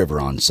in Wood River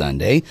on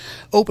Sunday.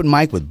 Open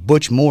mic with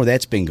Butch Moore,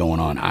 that's been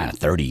going on,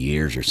 30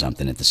 years or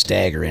something at the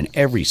Stagger Inn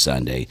every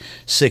Sunday,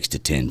 6 to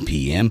 10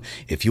 p.m.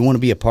 If you want to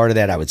be a part of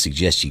that, I would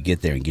suggest you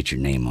get there and get your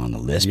name on the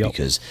list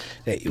because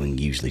that one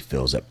usually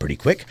fills up pretty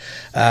quick.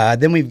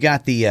 Then we've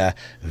got the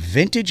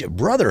Vintage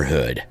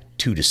Brotherhood,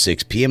 2 to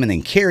 6 p.m., and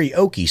then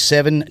karaoke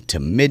 7 to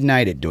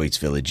midnight at Deutz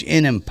Village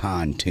Inn in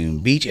Pontoon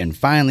Beach. And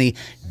finally,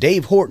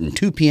 Dave Horton,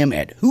 2 p.m.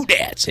 at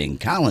Hoodats in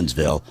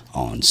Collinsville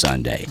on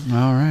Sunday.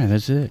 All right,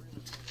 that's it.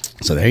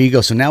 So there you go.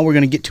 So now we're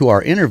going to get to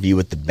our interview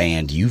with the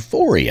band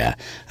Euphoria.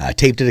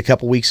 Taped it a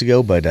couple weeks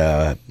ago, but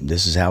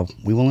this is how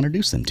we will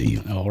introduce them to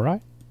you. All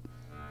right.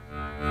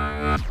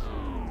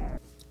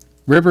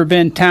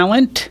 Riverbend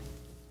Talent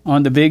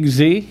on the Big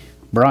Z,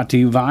 brought to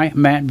you by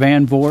Matt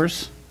Van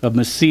Voorhis of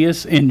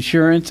Macias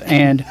Insurance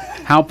and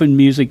Halpin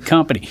Music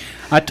Company.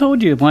 I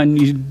told you, when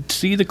you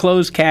see the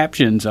closed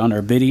captions on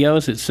our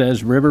videos, it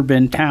says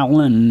Riverbend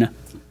Talent.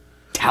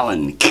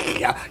 Talent.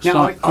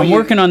 Now, I'm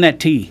working on that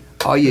T.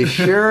 Are you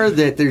sure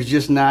that there's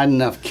just not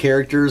enough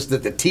characters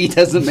that the T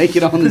doesn't make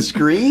it on the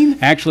screen?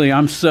 Actually,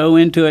 I'm so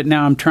into it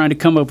now, I'm trying to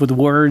come up with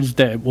words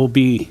that will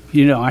be,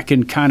 I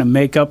can kind of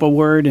make up a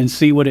word and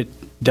see what it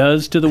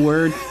does to the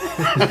word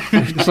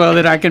so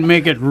that I can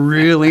make it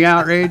really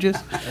outrageous.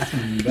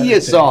 You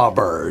saw a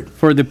bird.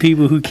 For the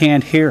people who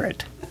can't hear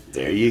it.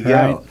 There you go.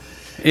 Right?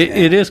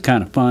 It is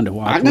kind of fun to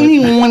watch. That's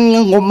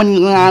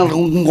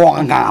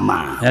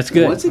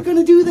good. What's it going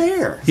to do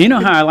there? You know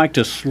how I like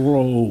to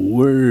slow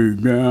way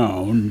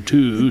down,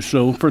 too?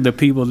 So for the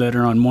people that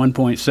are on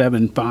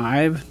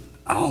 1.75...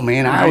 Oh,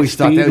 man, I always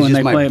thought that was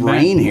just my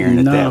brain hearing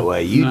it that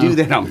way. You do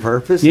that on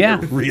purpose?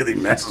 Yeah. It really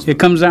messes with me. It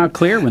comes out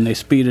clear when they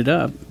speed it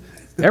up.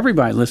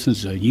 Everybody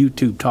listens to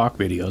YouTube talk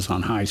videos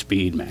on high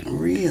speed, man.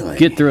 Really?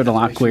 Get through it a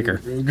lot quicker.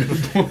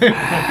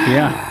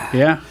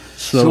 Yeah.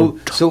 So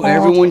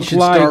everyone should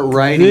start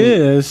writing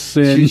this.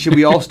 Should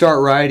we all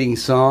start writing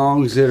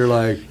songs that are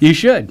like? You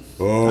should.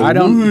 I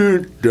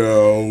don't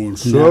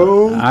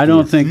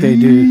think they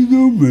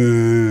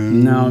do.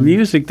 No,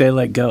 music they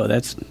let go.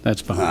 That's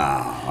fine.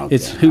 Oh, okay.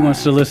 It's who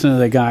wants to listen to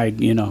the guy,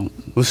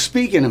 Well,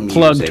 speaking of music,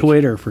 plug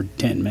Twitter for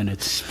 10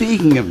 minutes.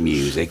 Speaking of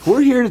music,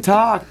 we're here to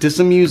talk to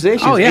some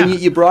musicians. Oh, yeah. And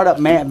you brought up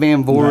Matt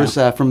Van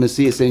Voorhis from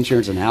Macias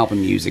Insurance and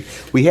Halpin Music.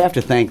 We have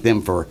to thank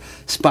them for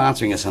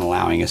sponsoring us and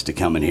allowing us to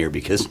come in here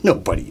because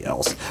nobody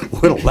else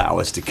would allow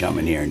us to come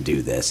in here and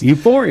do this.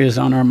 Euphoria is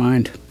on our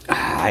mind.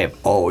 I have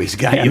always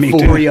got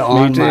Euphoria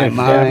on my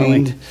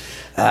mind.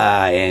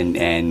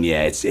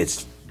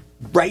 It's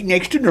right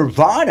next to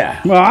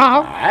Nirvana.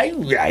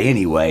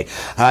 Anyway,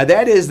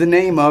 that is the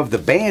name of the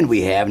band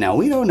we have. Now,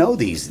 we don't know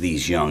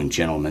these young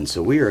gentlemen,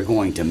 so we are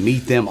going to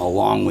meet them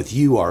along with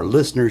you, our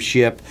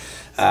listenership.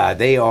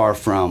 They are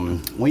from,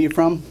 where are you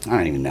from? I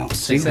don't even know.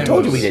 See, I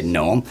told you we didn't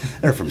know them.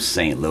 They're from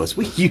St. Louis.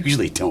 We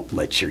usually don't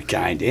let your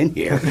kind in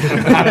here.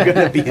 I'm going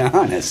to be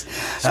honest.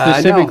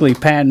 Specifically,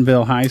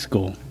 Pattonville High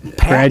School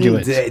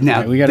graduates.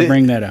 Now, we got to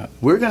bring that up.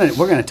 We're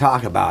gonna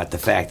talk about the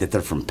fact that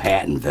they're from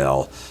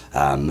Pattonville,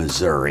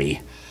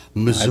 Missouri.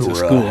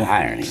 School.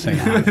 I don't even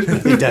know.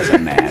 It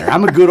doesn't matter.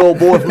 I'm a good old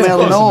boy from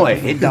Illinois.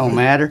 It don't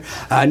matter.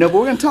 No, but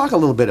we're going to talk a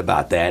little bit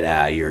about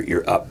that,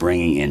 your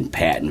upbringing in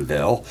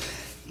Pattonville.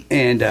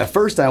 And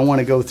first, I want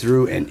to go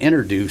through and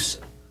introduce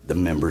the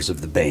members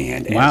of the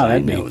band. Wow,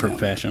 that'd be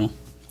professional.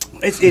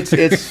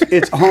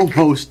 It's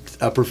almost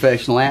a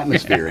professional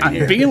atmosphere in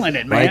here. I'm feeling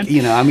it, man. Like,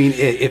 you know, I mean,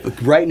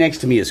 right next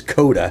to me is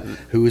Coda,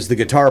 who is the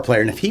guitar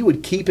player, and if he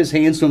would keep his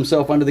hands to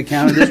himself under the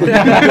counter, this would be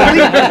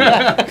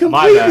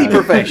completely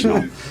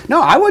professional.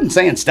 No, I wasn't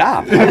saying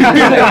stop.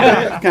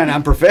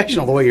 I'm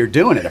professional the way you're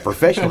doing it. A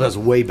professional does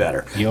way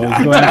better. You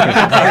always go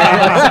after.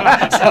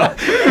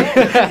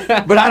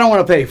 But I don't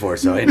want to pay for it.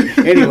 So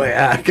anyway,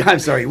 I'm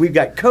sorry. We've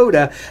got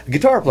Coda,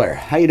 guitar player.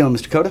 How you doing,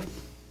 Mr. Coda?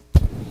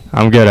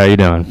 I'm good. How you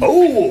doing?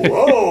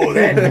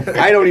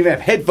 I don't even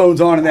have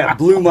headphones on, and that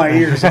blew my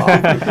ears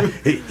off.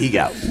 He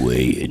got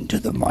way into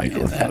the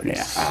microphone.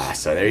 Yeah.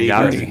 So there you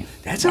go.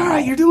 That's all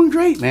right. You're doing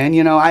great, man.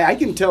 You know, I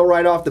can tell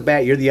right off the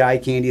bat you're the eye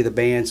candy of the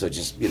band. So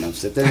just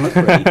sit there and look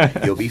great.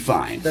 You'll be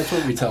fine. That's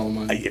what we tell him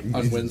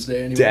on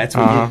Wednesday. Anyway. That's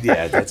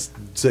what.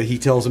 So he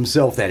tells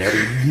himself that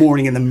every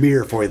morning in the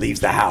mirror before he leaves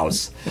the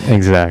house.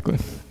 Exactly.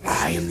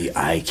 I am the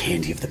eye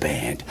candy of the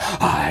band.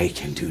 I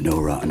can do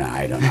no wrong. No,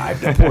 I don't know.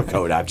 The poor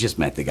Coda. I've just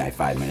met the guy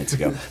 5 minutes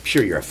ago. I'm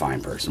sure you're a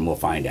fine person. We'll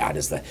find out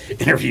as the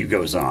interview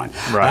goes on.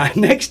 Right.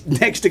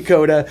 Next to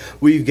Coda,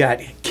 we've got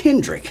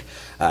Kendrick.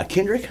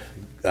 Kendrick,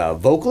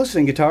 vocalist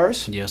and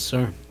guitarist. Yes,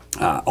 sir.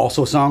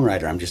 Also a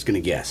songwriter, I'm just going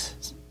to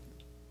guess.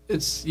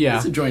 It's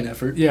a joint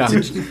effort. Yeah.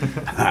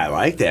 I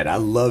like that. I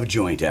love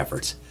joint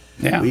efforts.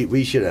 Yeah.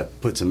 We should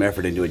have put some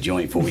effort into a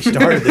joint before we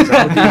started this.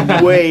 I would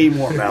be way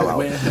more mellow.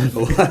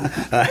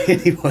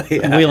 Anyway.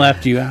 We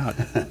left you out.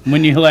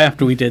 When you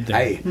left, we did that.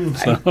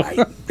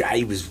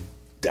 I was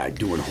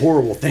doing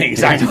horrible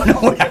things. I don't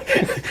know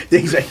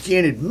things I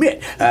can't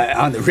admit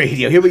on the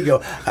radio. Here we go.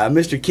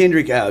 Mr.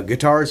 Kendrick,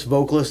 guitarist,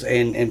 vocalist,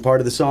 and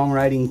part of the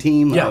songwriting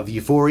team of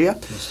Euphoria.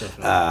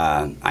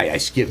 I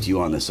skipped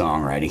you on the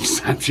songwriting,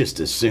 so I'm just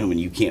assuming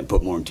you can't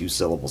put more than 2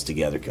 syllables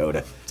together,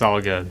 Coda. It's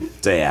all good.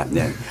 So yeah.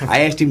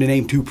 I asked him to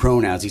name 2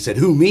 pronouns. He said,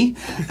 "Who, me?"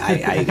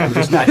 I'm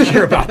just not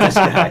sure about this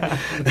guy.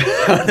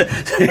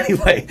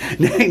 Anyway,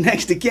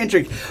 next to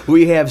Kendrick,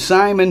 we have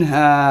Simon.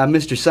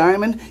 Mr.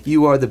 Simon,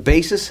 you are the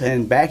bassist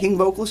and backing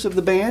vocalist of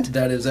the band.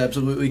 That is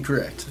absolutely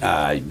correct.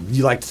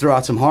 You like to throw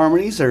out some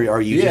harmonies, or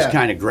are you just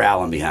kind of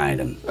growling behind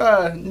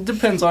them?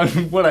 Depends on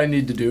what I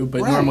need to do,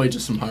 but normally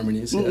just some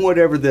harmonies. Yeah.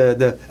 Whatever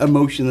the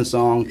emotion the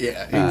song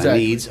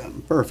needs.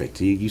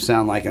 Perfect. You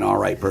sound like an all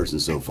right person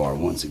so far.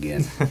 Once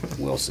again,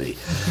 we'll see.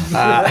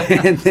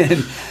 And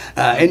then,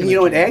 you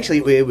know what?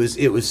 Actually,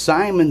 it was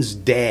Simon's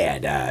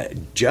dad,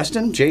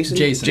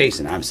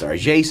 Jason. I'm sorry,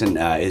 Jason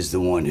is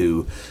the one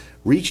who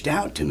reached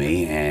out to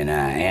me and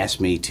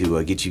asked me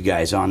to get you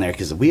guys on there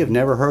because we have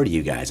never heard of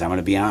you guys. I'm going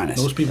to be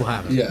honest. Most people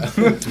haven't. Yeah.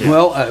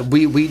 Well,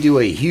 we do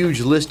a huge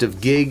list of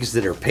gigs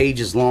that are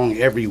pages long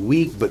every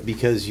week, but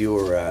because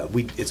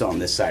it's on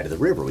this side of the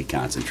river, we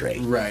concentrate.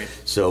 Right.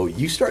 So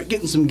you start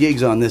getting some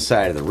gigs on this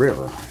side of the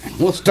river, and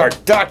we'll start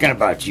talking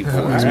about you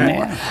boys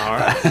more. All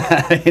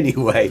right.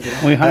 Anyway,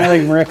 we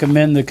highly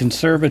recommend the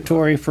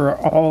Conservatory for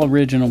all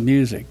original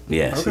music.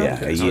 Yes,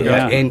 Okay.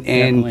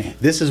 And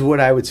this is what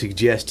I would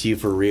suggest to you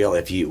for real.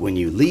 When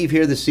you leave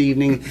here this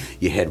evening,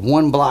 you head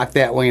 1 block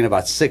that way and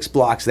about 6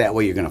 blocks that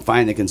way, you're going to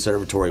find the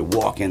conservatory,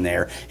 walk in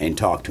there and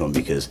talk to them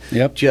because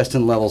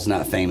Justin Lovell's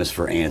not famous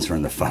for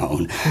answering the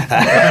phone.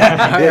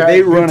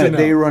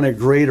 They run a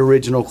great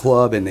original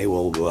club, and they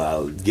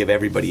will give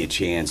everybody a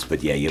chance.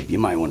 But yeah, you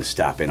might want to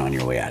stop in on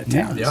your way out of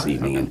town this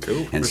evening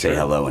and say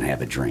hello and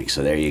have a drink.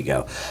 So there you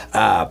go.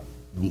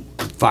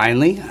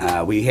 Finally,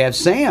 we have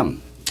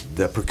Sam,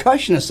 the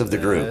percussionist of the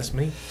group. That's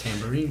me.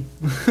 Tambourine.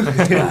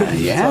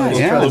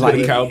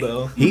 Like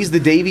cowbell. He's the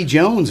Davy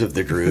Jones of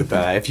the group.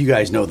 If you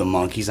guys know the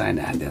Monkees,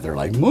 they're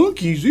like,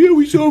 "Monkeys, yeah,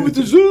 we saw them at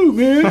the zoo,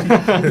 man."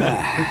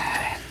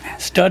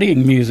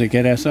 Studying music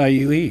at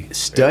SIUE.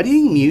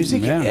 Studying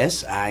music at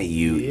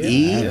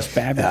SIUE. That's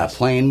fabulous.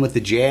 Playing with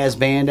the jazz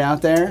band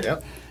out there.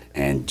 Yep.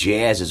 And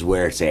jazz is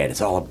where it's at.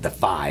 It's all the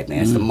 5,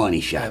 man. It's the money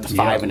shot. The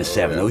 5 and the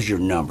 7. Those are your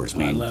numbers,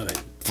 man. I love it.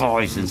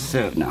 5 and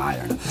 7. No, I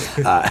don't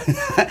know.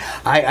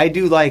 I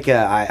do like.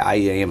 I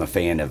am a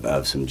fan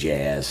of some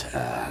jazz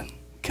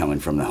coming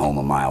from the home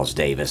of Miles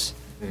Davis.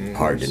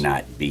 Hard to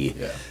not be.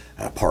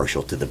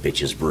 Partial to the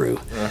bitch's brew.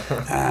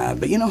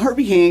 But you know,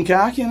 Herbie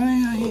Hancock, you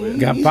know, he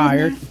got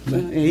fired.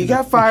 He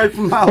got fired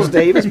from Miles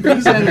Davis, but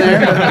he's in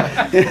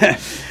there.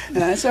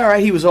 That's all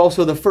right. He was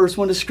also the first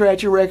one to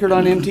scratch a record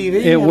on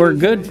MTV. It worked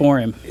good for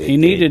him. He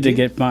needed to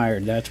get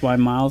fired. That's why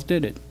Miles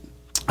did it.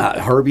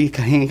 Herbie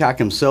Hancock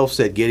himself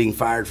said getting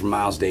fired from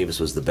Miles Davis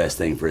was the best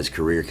thing for his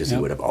career because he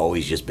would have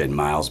always just been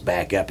Miles'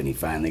 backup, and he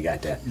finally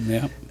got to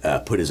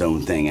put his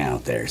own thing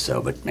out there.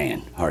 So, but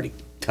man,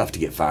 tough to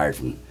get fired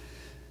from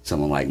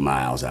someone like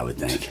Miles, I would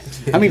think.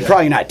 I mean,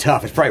 probably not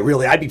tough. It's probably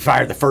really, I'd be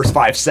fired the first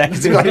 5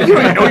 seconds. Like, you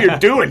don't even know what you're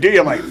doing, do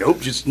you? I'm like,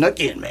 nope, just snuck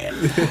in, man.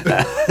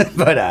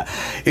 But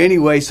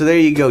anyway, so there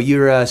you go.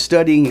 You're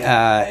studying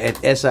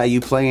at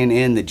SIU playing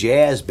in the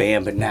jazz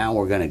band, but now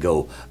we're going to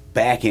go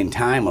back in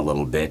time a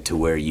little bit to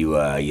where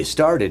you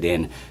started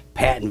in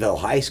Pattonville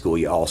High School.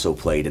 You also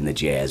played in the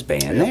jazz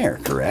band there,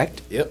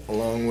 correct? Yep,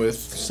 along with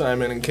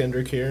Simon and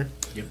Kendrick here.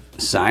 Yep.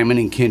 Simon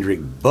and Kendrick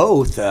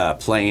both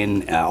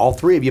playing, all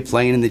three of you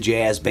playing in the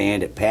jazz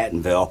band at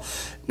Pattonville.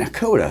 Now,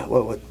 Coda,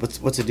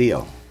 what's the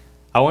deal?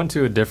 I went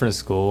to a different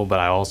school, but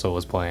I also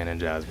was playing in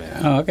jazz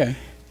band. Oh, okay.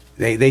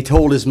 They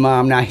told his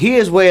mom, now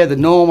here's where the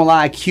normal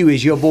IQ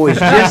is. Your boy's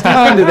just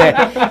under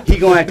that. He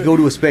going to have to go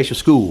to a special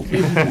school.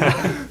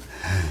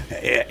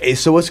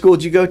 So what school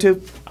did you go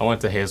to? I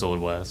went to Hazelwood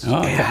West. Oh,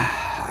 okay.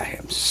 I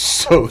am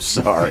so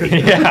sorry.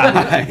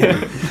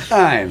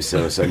 I am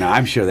so sorry. No,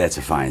 I'm sure that's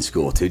a fine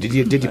school too. Did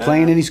you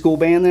play in any school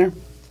band there?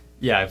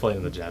 Yeah, I played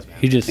in the jazz band.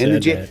 He just In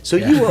said the that. so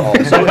Yeah.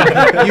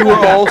 you were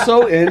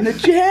also in the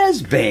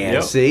jazz band.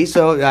 Yep. See,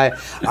 so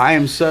I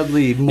am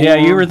suddenly more. Yeah,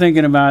 you were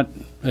thinking about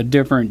a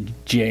different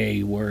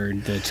J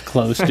word that's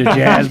close to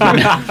jazz.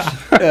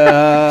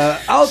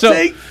 I'll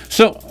take.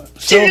 So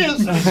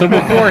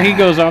before he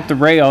goes off the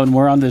rail and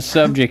we're on this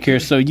subject here,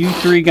 so you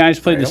three guys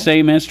played the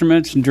same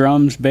instruments,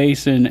 drums,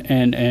 bass,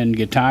 and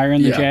guitar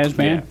in the Yeah. jazz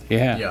band?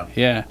 Yeah.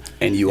 Yeah.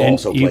 And you And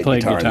also you played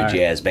played guitar in guitar. the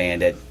jazz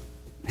band at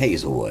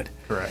Hazelwood.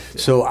 Correct.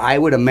 So I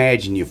would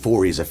imagine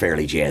Euphoria is a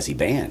fairly jazzy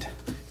band.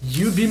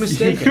 You'd be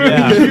mistaken.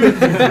 Yeah. You'd be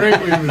greatly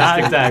mistaken. Not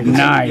exactly.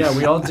 Nice. Yeah,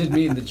 we all did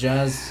meet in the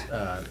jazz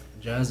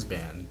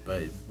band,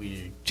 but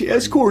we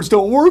Jazz chords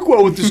don't work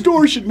well with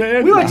distortion,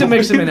 man. like to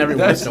mix them in every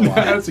once in a while.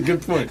 That's a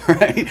good point.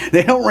 Right?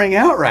 They don't ring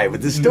out right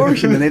with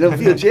distortion, and they don't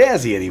feel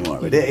jazzy anymore.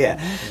 But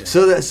yeah.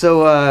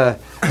 So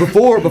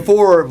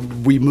before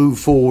we move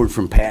forward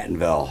from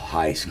Pattonville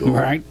High School,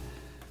 Right.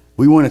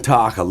 we want to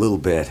talk a little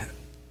bit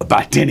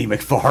about Denny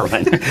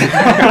McFarland.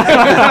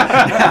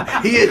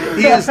 he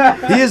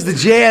is the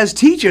jazz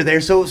teacher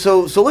there. So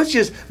let's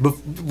just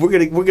we're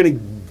gonna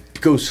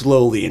go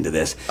slowly into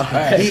this.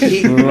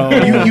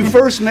 You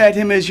first met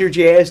him as your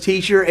jazz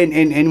teacher,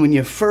 and when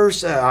you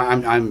first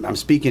I'm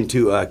speaking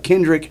to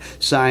Kendrick,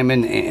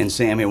 Simon, and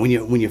Sam here.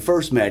 When you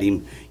first met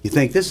him, you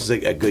think this is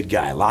a good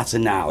guy, lots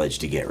of knowledge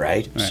to get,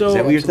 right? So- Is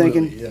that what you're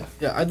thinking? Yeah.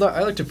 Yeah, I'd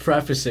like to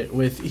preface it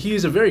with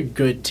he's a very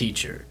good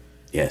teacher.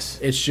 Yes.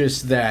 It's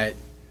just that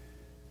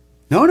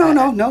No,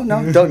 don't,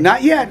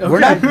 not yet. We're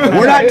not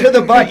to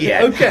the butt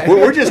yet. Okay.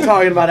 We're just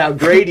talking about how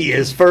great he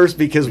is first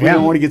because we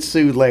don't want to get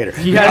sued later.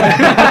 he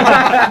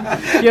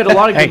had a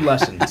lot of good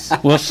lessons.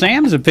 Well,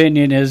 Sam's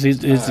opinion is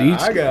he's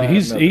I got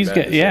he's nothing bad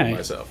got to say yeah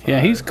myself.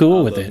 he's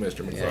cool I with love it.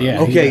 Mr. McFarland.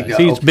 Yeah. Okay,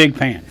 He's okay. big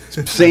fan.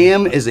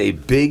 Sam is a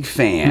big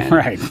fan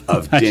Right.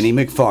 of Denny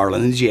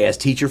McFarland, the jazz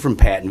teacher from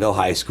Pattonville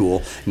High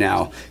School.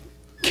 Now,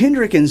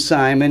 Kendrick and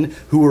Simon,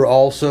 who were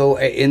also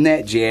in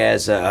that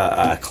jazz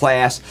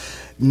class,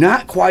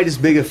 not quite as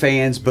big of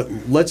fans, but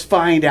let's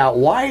find out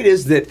why it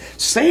is that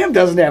Sam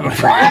doesn't have a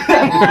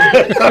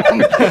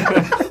problem.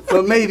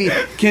 But maybe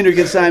Kendrick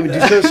and Simon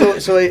do.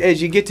 So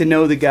as you get to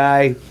know the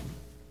guy,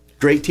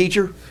 great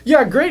teacher?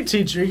 Yeah, great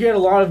teacher. He had a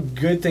lot of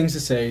good things to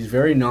say. He's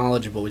very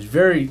knowledgeable. He's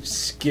very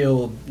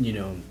skilled,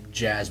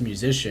 jazz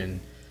musician.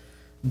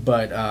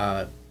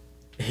 But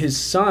his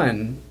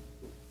son,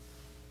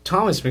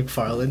 Thomas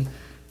McFarland,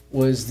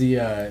 was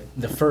the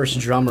first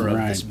drummer of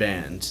this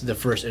band, the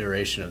first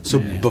iteration of the So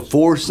band.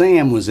 before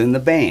Sam was in the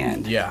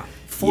band. Yeah.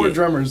 4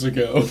 drummers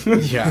ago.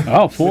 Yeah.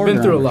 Oh, 4 We've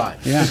been through a drummers.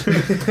 lot. Yeah.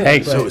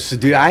 Hey, So,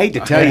 dude, I hate to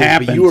tell It you,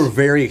 happens. but you were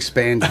very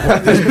expandable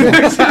at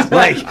this point.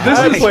 Like, This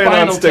is plan on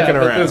Spinal sticking Tap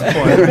at around. this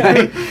point.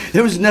 right?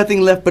 There was nothing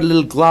left but a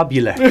little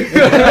globular.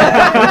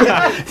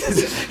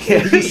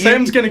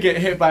 Sam's gonna get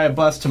hit by a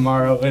bus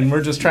tomorrow, and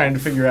we're just trying to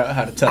figure out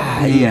how to tell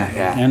him.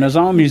 Yeah. and as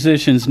all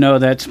musicians know,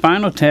 that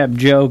Spinal Tap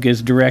joke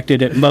is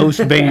directed at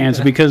most bands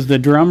because the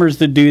drummer's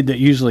the dude that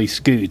usually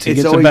scoots. He It's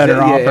gets a always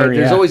better offer.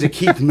 There's always a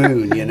Keith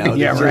Moon, Yeah,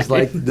 There's just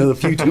right. like a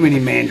few too many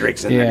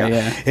mandrakes in there.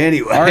 Yeah.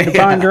 Anyway. Hard to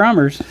find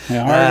drummers.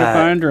 Yeah, hard to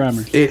find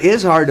drummers. It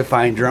is hard to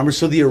find drummers.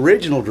 So the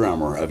original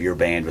drummer of your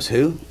band was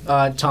who?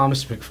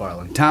 Thomas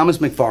McFarland. Thomas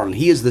McFarland.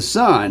 He is the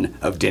son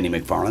of Denny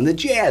McFarland, the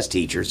jazz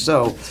teacher.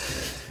 So,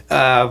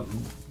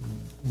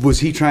 was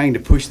he trying to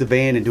push the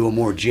band into a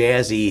more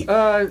jazzy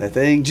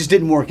thing? Just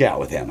didn't work out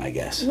with him, I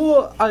guess.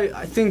 Well,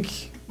 I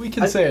think We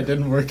can say it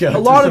didn't work out. a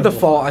lot of the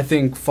fault, I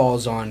think,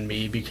 falls on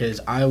me because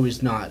I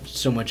was not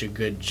so much a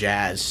good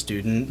jazz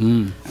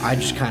student. I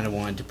just kind of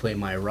wanted to play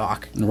my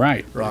rock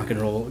Right.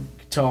 and roll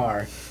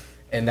guitar,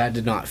 and that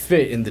did not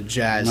fit in the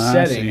jazz I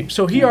setting. see.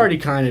 So he already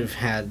kind of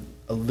had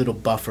a little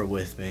buffer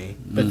with me.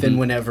 But then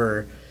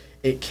whenever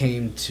it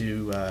came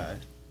to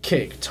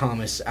kick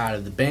Thomas out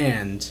of the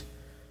band,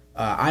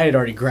 I had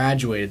already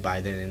graduated by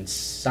then, and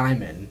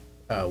Simon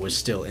was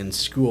still in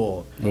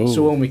school. Oh.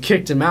 So when we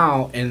kicked him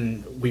out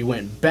and we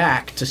went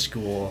back to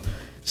school,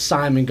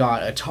 Simon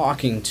got a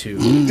talking to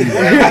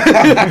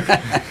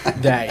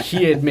that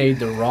he had made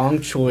the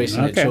wrong choice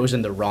and had Okay.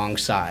 chosen the wrong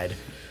side.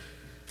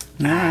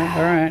 All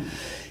right.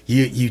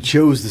 You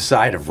chose the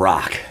side of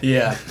rock.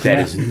 Yeah. That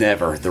is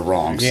never the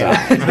wrong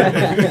Yeah.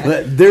 side.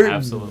 But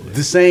Absolutely.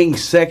 The saying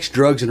sex,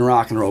 drugs, and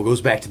rock and roll goes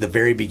back to the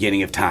very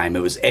beginning of time. It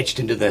was etched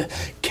into the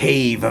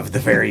cave of the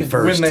very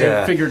first. when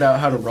they figured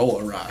out how to roll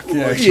a rock.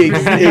 Yeah.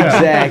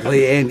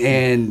 Exactly,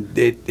 and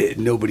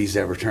nobody's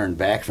ever turned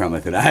back from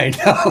it that I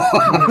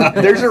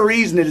know. There's a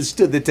reason it has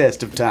stood the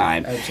test of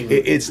time. Absolutely.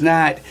 It's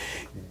not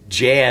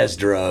jazz,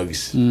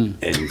 drugs, and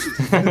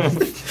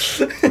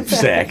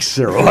sex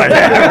or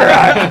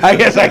whatever. I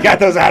guess I got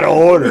those out of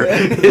order.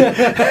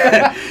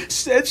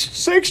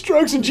 Sex,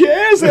 drugs, and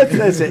jazz.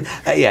 That's it.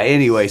 Yeah.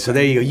 Anyway, so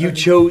there you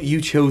go.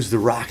 You chose the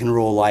rock and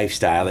roll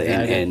lifestyle,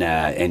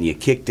 and you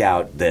kicked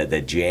out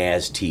the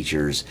jazz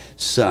teacher's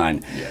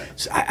son. Yeah.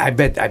 So I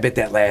bet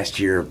that last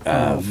year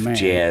of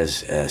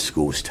jazz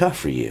school was tough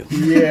for you.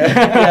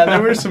 Yeah.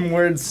 There were some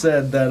words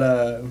said that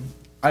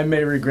I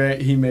may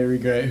regret, he may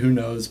regret, who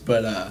knows,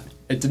 but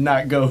it did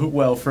not go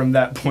well from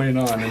that point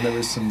on, and there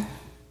was some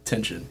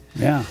tension.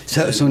 Yeah.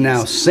 So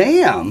now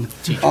Sam,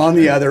 on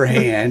the other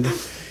hand,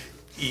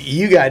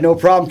 you got no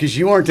problem because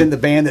you weren't in the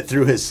band that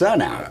threw his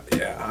son out.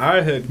 Yeah,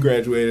 I had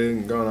graduated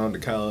and gone on to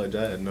college.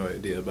 I had no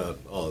idea about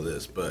all of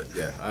this, but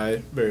yeah,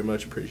 I very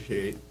much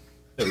appreciate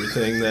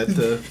everything that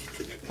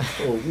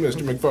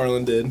Mr.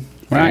 McFarland did.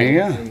 Right,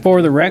 yeah.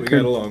 For the We got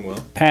record, along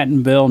well.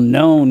 Pattonville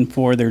known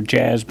for their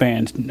jazz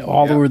bands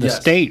all over the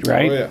state,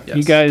 right? Oh, yeah. Yes.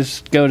 You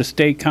guys go to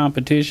state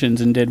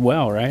competitions and did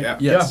well, right? Yeah.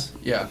 Yes.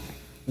 Yeah.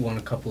 Won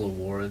a couple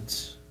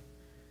awards.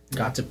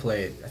 Got to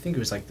play, I think it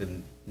was like the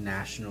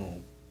National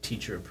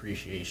Teacher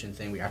Appreciation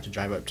thing. We got to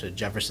drive up to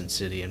Jefferson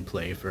City and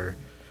play for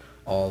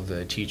all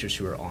the teachers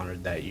who were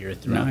honored that year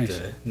throughout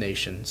the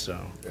nation. So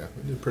Yeah,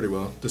 we did pretty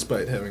well,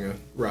 despite having a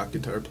rock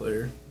guitar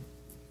player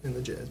in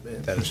the jazz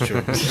band. that is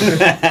true. We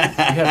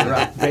had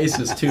rock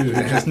bassist too who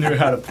just knew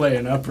how to play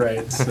an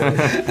upright. So.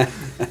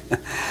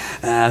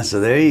 So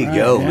there you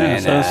go, Yeah,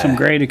 man. so some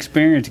great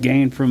experience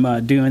gained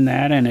from doing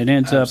that, and it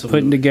ends up Absolutely.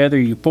 putting together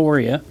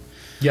Euphoria.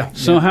 Yeah.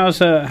 So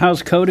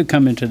how's Coda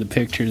come into the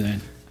picture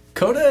then?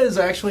 Coda is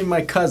actually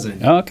my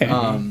cousin. Okay.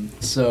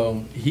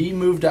 So he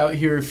moved out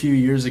here a few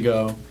years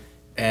ago,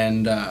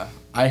 and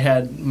I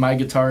had my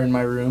guitar in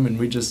my room, and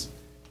we just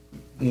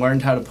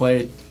learned how to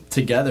play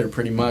together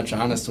pretty much,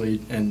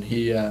 honestly. And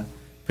he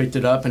picked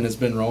it up and has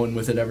been rolling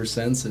with it ever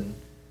since. And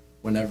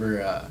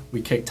whenever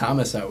we kicked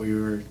Thomas out, we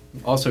were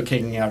also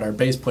kicking out our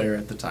bass player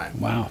at the time.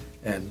 Wow.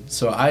 And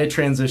so I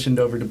transitioned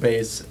over to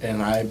bass,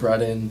 and I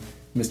brought in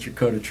Mr.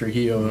 Coda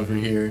Trujillo over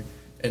here,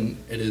 and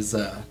it has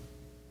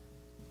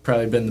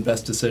probably been the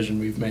best decision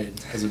we've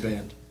made as a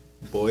band.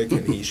 Boy,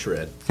 can he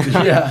shred.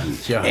 Yeah.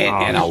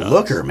 and a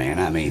looker, man.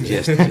 I mean,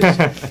 just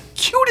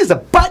cute as a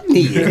button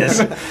he is.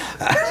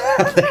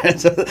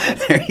 So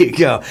there you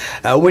go.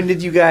 When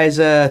did you guys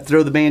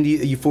throw the band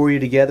Euphoria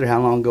together? How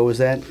long ago was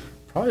that?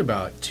 Probably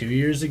about 2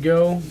 years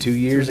ago. 2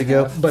 years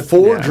ago. But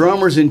Four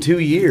drummers in 2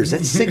 years.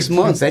 That's 6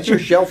 months. That's your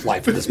shelf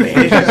life for this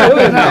band.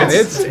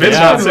 It's been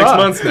about 6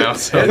 months now,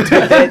 so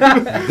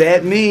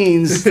That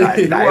means I would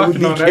be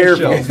walking on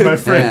careful, eggshells, my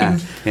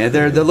friend. Yeah,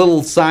 the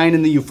little sign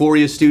in the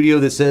Euphoria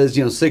studio that says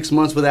 6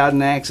 months without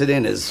an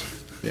accident is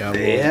going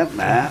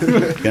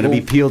to be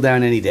peeled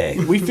down any day.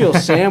 We feel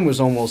Sam was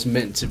almost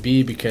meant to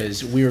be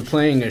because we were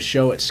playing a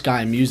show at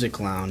Sky Music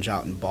Lounge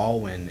out in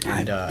Baldwin.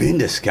 And, I've been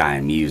to Sky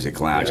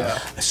Music Lounge. A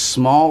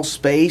small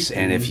space,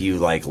 and if you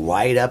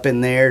light up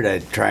in there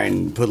to try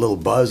and put a little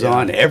buzz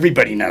on,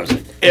 everybody knows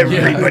it.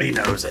 Everybody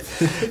knows it.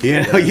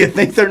 You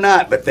think they're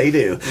not, but they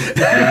do.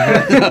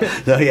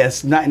 So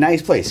yes,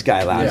 nice place,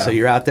 Sky Lounge. Yeah. So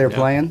you're out there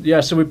playing?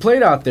 Yeah, so we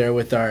played out there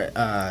with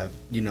our,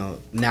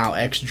 now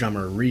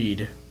ex-drummer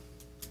Reed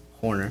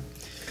Horner.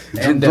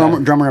 And,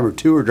 drummer number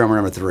 2 or drummer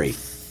number 3?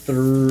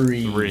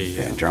 3.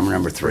 Yeah, drummer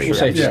number 3. We'll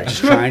say Just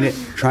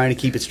trying to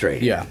keep it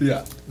straight. Yeah.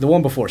 The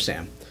one before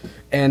Sam.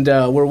 And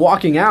we're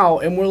walking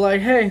out, and we're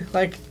like, hey,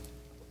 it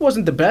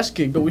wasn't the best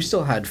gig, but we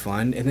still had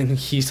fun. And then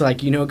he's like,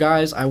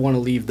 guys, I want to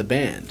leave the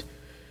band.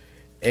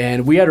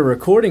 And we had a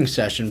recording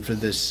session for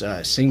this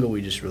single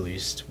we just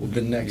released.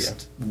 The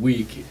next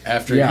week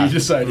after he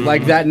decided.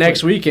 Like that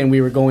next weekend,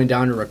 we were going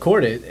down to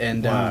record it,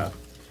 and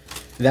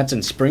that's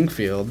in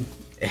Springfield.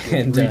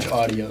 And Reach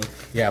Audio.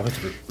 Yeah, with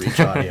Reach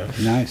Audio.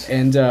 Nice.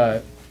 And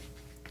I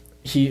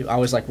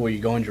was like, well, you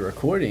going to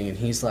recording? And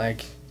he's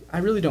like, I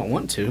really don't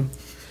want to.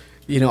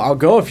 I'll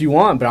go if you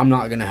want, but I'm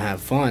not going to have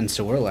fun.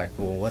 So we're like,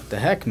 well, what the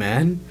heck,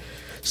 man?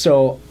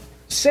 So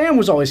Sam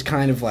was always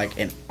kind of like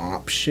an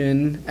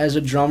option as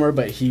a drummer,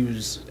 but he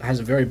has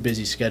a very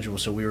busy schedule,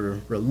 so we were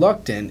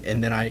reluctant.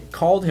 And then I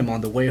called him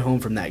on the way home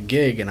from that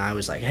gig, and I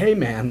was like, hey,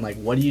 man,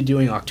 what are you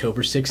doing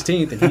October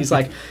 16th? And he's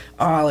like,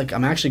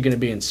 I'm actually going to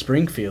be in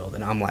Springfield.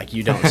 And I'm like,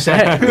 you don't say.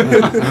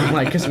 I'm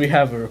like, because we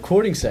have a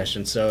recording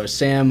session. So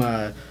Sam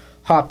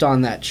hopped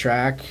on that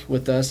track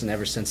with us, and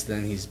ever since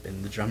then, he's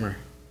been the drummer.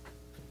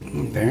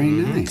 Very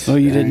nice. So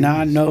you did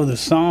not know the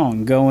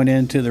song going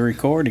into the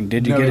recording.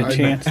 Did you get a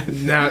chance?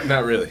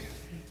 Not really.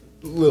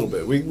 A little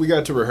bit. We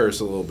got to rehearse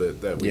a little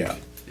bit that week.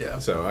 Yeah.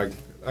 So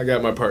I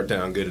got my part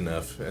down good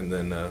enough, and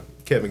then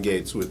Kevin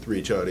Gates with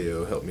Reach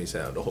Audio helped me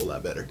sound a whole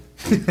lot better.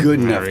 Good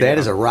enough. That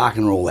is a rock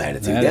and roll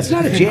attitude. That That's is.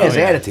 not a jazz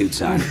attitude,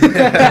 son.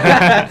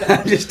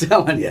 I'm just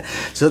telling you.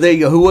 So there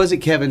you go. Who was it,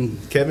 Kevin?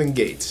 Kevin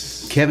Gates.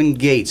 Kevin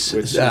Gates,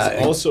 Which is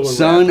also a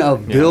son rapper.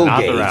 of Bill not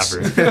Gates.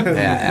 the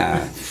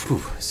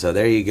rapper. So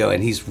there you go.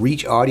 And he's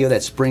Reach Audio.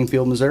 That's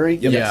Springfield, Missouri.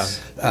 Yep.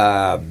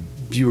 Yeah.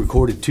 You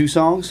recorded 2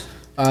 songs?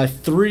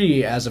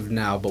 3 as of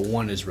now, but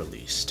 1 is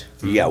released.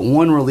 You got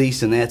 1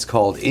 release, and that's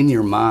called In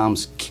Your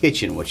Mom's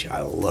Kitchen, which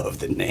I love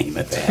the name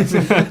of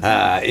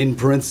that. In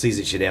parentheses,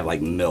 it should have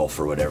like MILF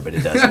or whatever, but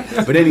it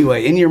doesn't. But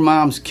anyway, In Your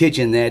Mom's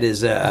Kitchen, that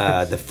is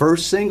the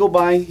first single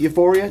by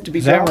Euphoria, to be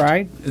Is that fair.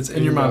 right? It's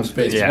In Your Mom's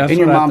Basement. Yeah. In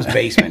Your Mom's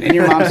Basement. In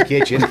Your Mom's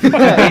Kitchen. I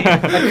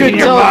couldn't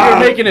tell if you were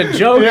making a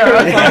joke.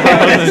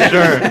 I wasn't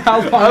sure.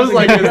 I was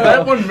like, is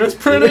that one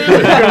misprinted?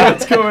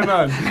 What's going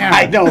on?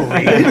 I don't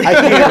read. I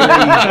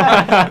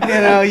can't read.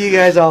 You know, you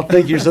guys all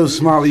think you're so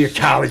smart with your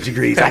college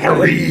degrees. I can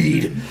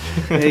read.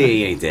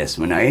 Hey, ain't this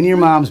one? In Your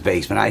Mom's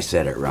Basement. I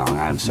said it wrong.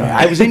 I'm sorry.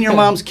 I was in your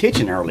mom's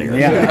kitchen earlier.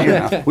 Yeah. You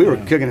know, we were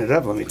cooking it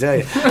up, let me tell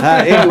you.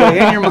 Anyway,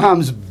 In Your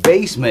Mom's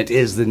Basement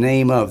is the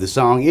name of the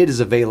song. It is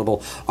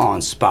available on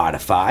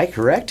Spotify,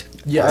 correct?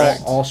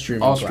 Yes, all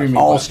streaming. All streaming.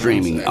 All platforms.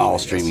 streaming, all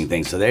streaming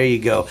things. So there you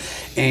go.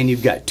 And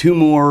you've got 2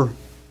 more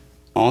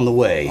on the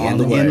way, in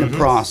the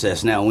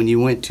process. Now, when you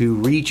went to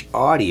Reach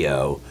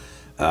Audio,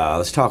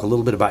 let's talk a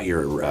little bit about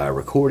your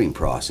recording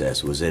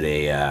process. Was it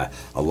a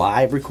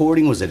live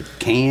recording? Was it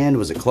canned?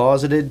 Was it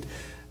closeted?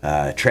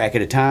 Track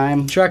at a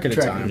time? Track at a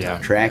time. Yeah.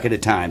 Track at a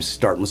time,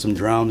 starting with some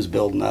drums,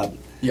 building up,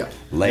 Yeah.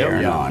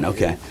 layering Yep. on.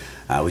 Okay.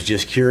 I was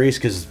just curious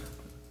because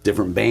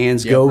different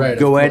bands Yeah, go right,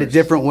 of at it course.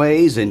 different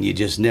ways, and you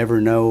just never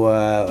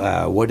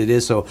know what it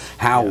is. So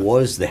how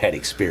was that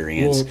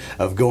experience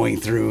of going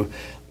through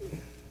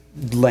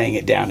laying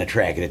it down a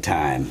track at a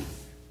time?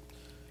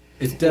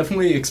 It's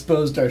definitely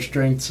exposed our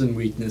strengths and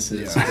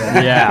weaknesses.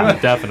 Yeah,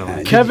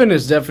 definitely. Kevin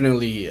is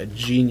definitely a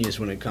genius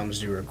when it comes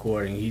to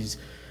recording.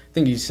 I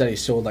think he said he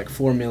sold like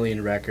 4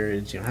 million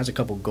records. Has a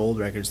couple gold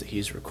records that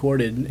he's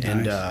recorded,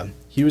 and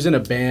he was in a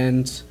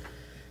band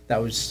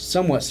that was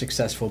somewhat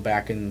successful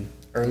back in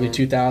early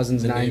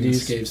 2000s, The name 90s.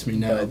 escapes me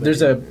now. But but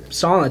there's a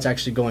song that's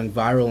actually going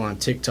viral on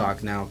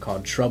TikTok now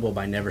called "Trouble"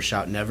 by Never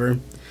Shout Never,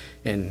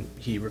 and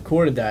he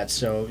recorded that.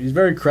 So he's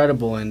very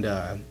credible, and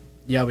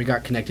we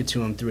got connected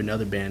to him through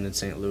another band in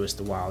St. Louis,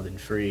 the Wild and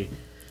Free.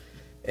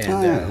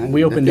 And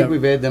we opened I think up.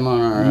 we've had them on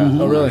our,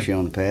 Oh, really? our show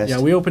in the past. Yeah,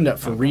 we opened up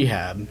for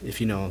Rehab,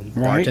 if you know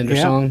Right, Bartender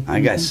yeah. song.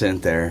 I got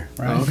sent there.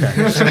 Oh,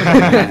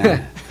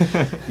 okay.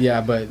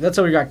 Yeah, but that's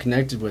how we got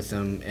connected with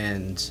him,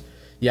 and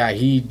yeah,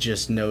 he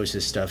just knows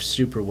his stuff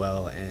super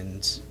well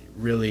and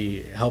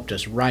really helped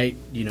us write,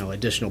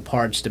 additional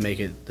parts to make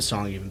the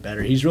song even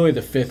better. He's really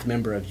the 5th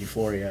member of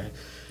Euphoria,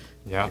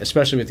 Yeah.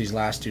 especially with these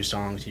last 2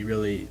 songs. He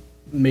really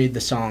made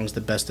the songs the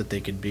best that they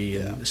could be,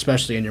 and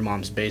especially In Your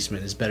Mom's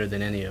Basement is better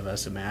than any of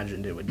us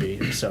imagined it would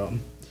be. So.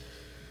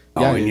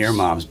 Oh, In Your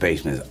Mom's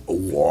Basement is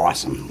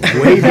awesome.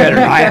 Way better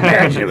than I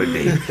imagined it would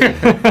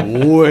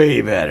be.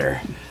 Way better.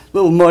 A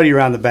little muddy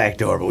around the back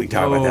door, but we can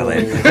talk about that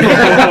later.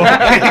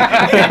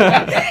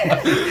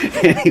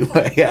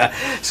 Anyway,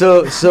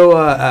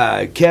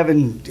 so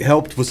Kevin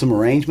helped with some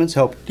arrangements,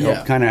 helped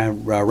kind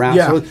of round.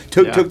 Yeah. So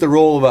took the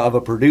role of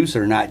a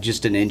producer, not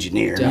just an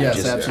engineer, not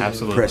Yes, just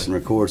absolutely. press and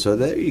record. So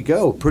there you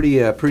go,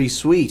 pretty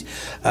sweet.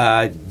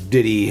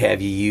 Did he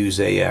have you use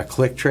a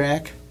click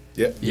track?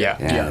 Yep.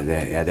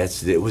 Yeah.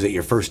 Was it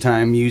your first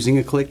time using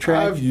a click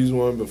track? I've used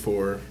one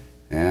before,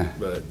 Yeah.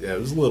 but yeah, it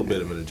was a little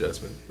bit of an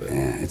adjustment. But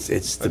Yeah,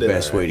 it's the did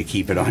best all right. way to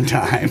keep it on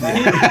time.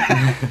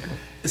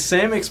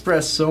 Sam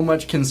expressed so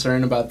much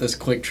concern about this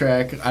click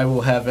track. I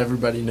will have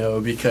everybody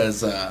know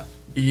because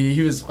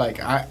he was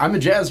like, I'm a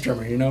jazz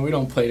drummer, we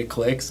don't play to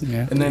clicks.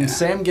 Yeah. And then Yeah.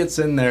 Sam gets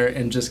in there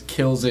and just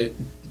kills it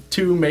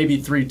 2, maybe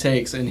 3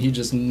 takes, and he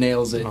just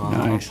nails it.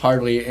 Nice.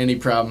 Hardly any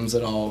problems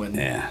at all. And,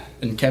 Yeah.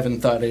 and Kevin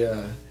thought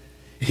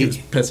he was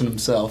pissing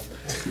himself.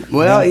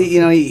 Well,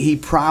 he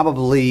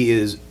probably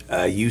is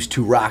used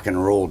to rock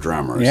and roll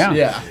drummers. Yeah.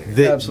 Yeah,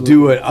 That absolutely.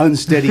 do an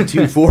unsteady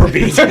 2/4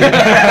 beat.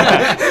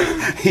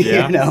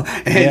 Yeah.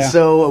 And Yeah.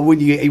 so when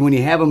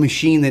you have a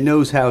machine that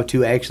knows how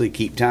to actually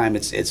keep time,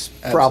 it's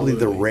probably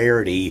the Absolutely.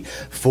 rarity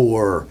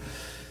for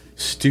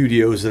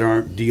studios that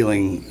aren't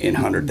dealing in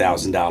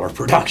 $100,000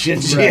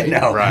 productions. Right.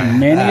 Right.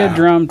 Many a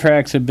drum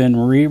tracks have been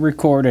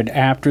re-recorded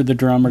after the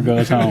drummer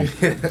goes home.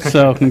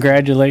 So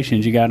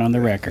congratulations, you got on the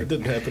it record.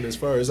 didn't happen as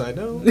far as I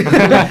know.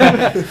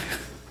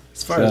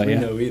 As far So, as we yeah.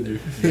 know either.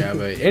 Yeah,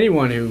 but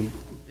anyone who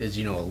is,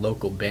 a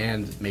local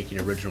band making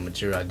original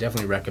material, I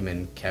definitely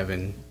recommend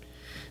Kevin,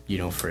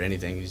 for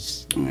anything.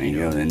 He's, There you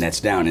go. And that's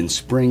down in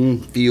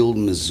Springfield,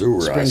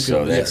 Missouri. So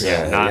Springfield, that's,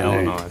 yes. Yeah, not there,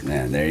 Illinois.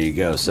 yeah, there you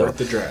go. So Worth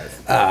the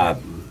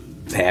drive.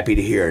 happy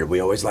to hear it. We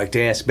always like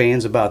to ask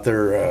bands about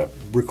their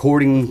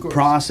recording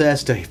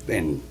process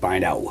and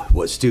find out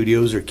what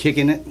studios are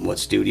kicking it, what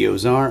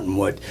studios aren't, and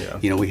what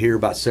we hear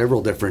about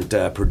several different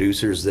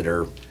producers that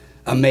are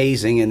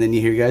amazing, and then you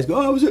hear guys go,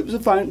 "Oh, it was a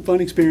fun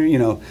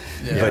experience,"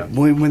 But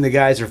when the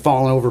guys are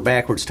falling over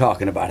backwards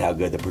talking about how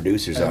good the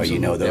producers are,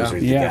 those are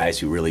the Yeah. guys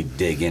who really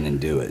dig in and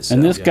do it. So.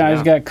 And this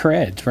guy's got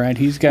creds, right?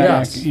 He's got,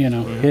 Yes.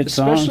 hit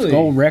songs, Especially-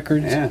 gold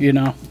records, Yeah.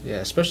 Yeah,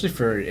 especially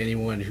for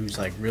anyone who's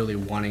like really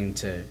wanting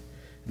to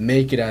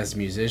make it as a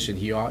musician.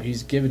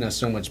 He's given us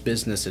so much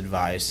business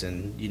advice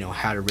and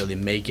how to really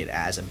make it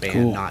as a band,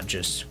 Cool. not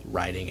just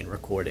writing and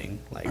recording.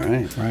 Like All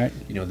right. Right.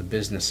 the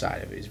business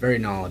side of it. He's very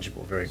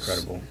knowledgeable, very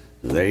credible.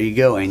 There you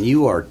go. And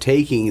you are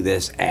taking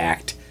this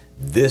act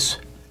this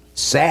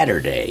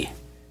Saturday,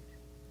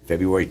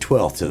 February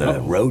 12th, to the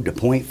Road to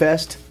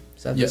Pointfest.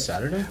 Is that this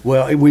Saturday?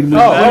 Well, when we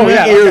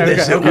hear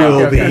this, it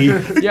will be.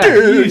 Yeah,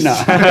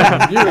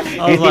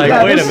 I was like,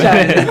 wait a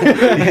minute.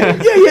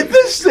 yeah,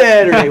 this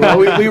Saturday. Well,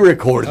 we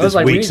recorded this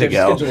weeks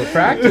ago. Schedule a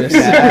practice.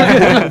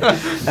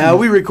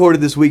 We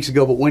recorded this weeks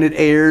ago, but when it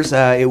airs,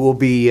 it will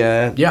be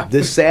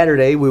this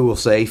Saturday. We will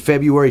say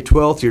February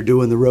 12th. You're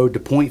doing the Road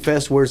to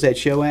Pointfest. Where's that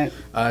show at?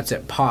 It's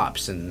at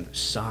Pops in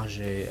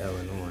Sauget,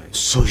 Illinois.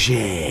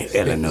 Sauget,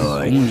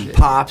 Illinois.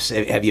 Pops.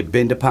 Have you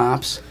been to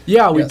Pops?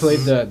 Yeah, we played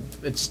the.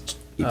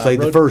 You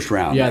played the first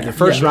round. Yeah, there. the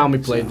first round we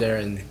played there,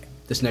 and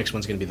this next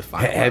one's going to be the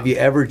final. Have you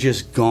ever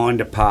just gone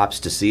to Pops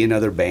to see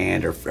another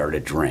band or to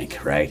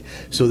drink, right?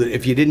 So that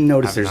if you didn't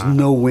notice, there's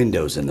no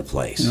windows in the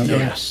place.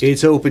 Yes.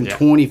 It's open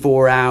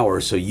 24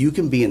 hours, so you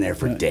can be in there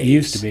for days. It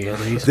used to be, at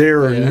least.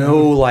 There are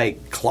no,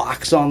 like,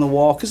 clocks on the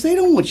wall because they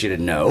don't want you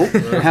to know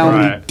how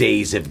many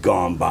days have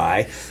gone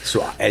by.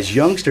 So as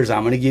youngsters,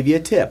 I'm going to give you a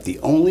tip. The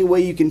only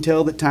way you can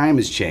tell that time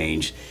has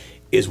changed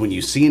is when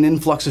you see an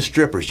influx of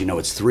strippers, you know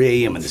it's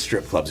 3 a.m. and the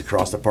strip clubs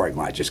across the parking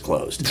lot just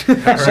closed. So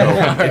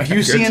if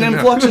you see an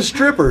influx of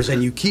strippers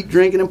and you keep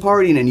drinking and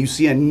partying and you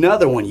see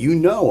another one, you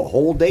know a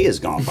whole day has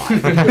gone by.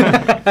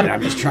 And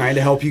I'm just trying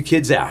to help you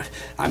kids out.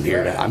 I'm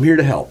here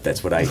to help.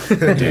 That's what I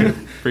do.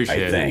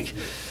 Appreciate I think.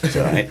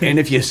 So, and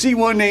if you see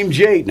one named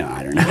Jade, no,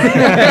 I don't know.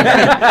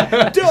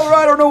 Tell her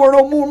I don't know where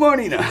no more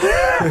money now.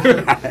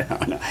 I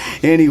don't know.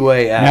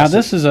 Anyway. Now,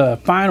 this is a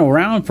final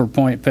round for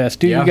Pointfest,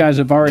 too. You guys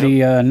have already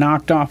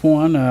knocked off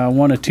one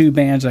of 2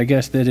 bands, I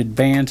guess, that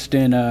advanced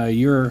in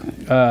your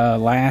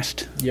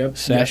last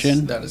session.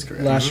 Yes, that is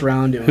correct. Last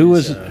round. Who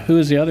was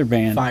the other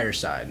band?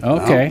 Fireside.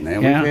 Okay. Oh, man,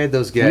 we've had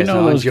those guys. We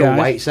know those Joe guys.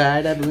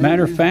 Whiteside, I believe.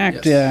 Matter of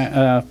fact,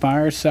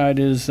 Fireside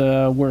is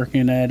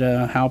working at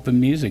Halpin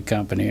Music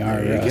Company,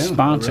 our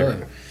sponsor.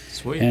 Really?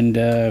 Sweet. And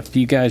if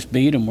you guys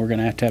beat them, we're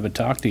gonna have to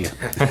talk to you,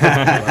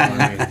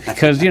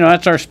 because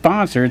that's our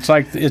sponsor. It's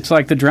like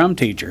the drum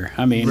teacher.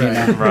 I mean,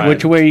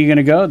 which way are you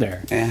gonna go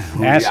there?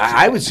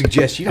 I would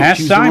suggest you don't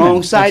choose Simon. the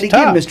wrong side It's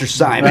again, tough, Mr.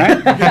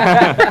 Simon.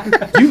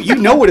 Right? you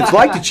know what it's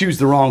like to choose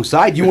the wrong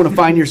side. You want to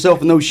find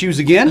yourself in those shoes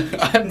again?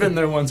 I've been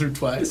there once or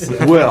twice.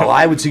 Well,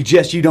 I would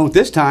suggest you don't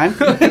this time.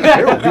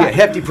 There will be a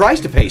hefty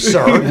price to pay,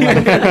 sir.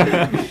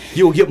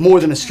 You'll get more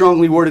than a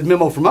strongly worded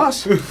memo from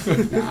us.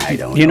 I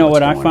don't know. You know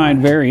what I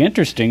find very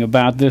interesting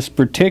about this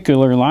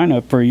particular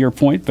lineup for your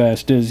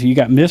Pointfest is you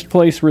got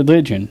Misplaced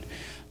Religion,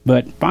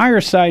 but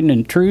Fireside and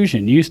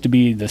Intrusion used to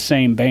be the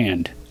same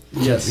band.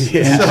 Yes.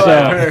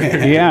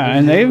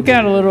 And they've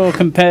got a little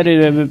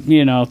competitive,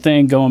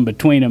 thing going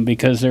between them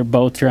because they're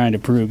both trying to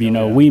prove,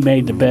 we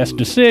made the best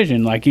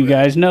decision. Like you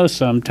guys know,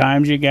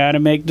 sometimes you got to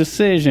make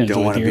decisions.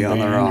 Don't want to be on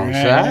the wrong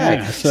side.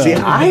 Yeah, so. See,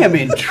 I am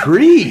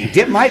intrigued.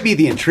 It might be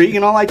the intrigue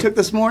in all I took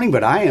this morning,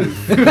 but I am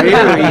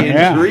very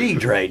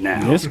intrigued right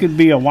now. This could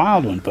be a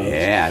wild one, folks.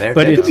 Yeah,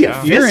 but could be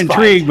a you're fist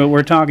intrigued, fight. but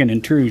we're talking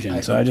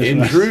intrusion. So I just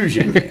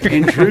intrusion.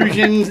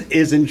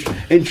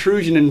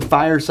 Intrusion in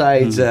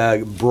Fireside's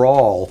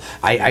brawl.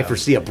 I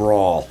foresee a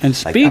brawl. And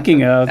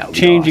speaking of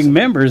changing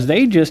members,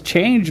 they just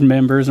changed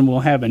members and we'll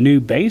have a new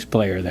bass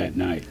player that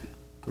night.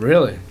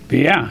 Really?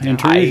 Yeah,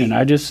 Intrusion.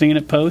 I just seen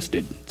it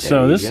posted.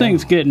 So this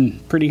thing's getting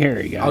pretty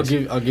hairy, guys.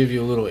 I'll give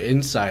you a little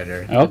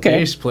insider. Okay. The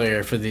bass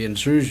player for the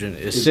Intrusion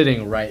is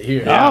sitting right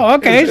here. Oh,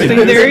 okay. See,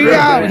 there you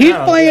go. He's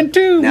playing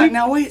too.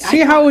 Now wait.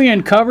 See how we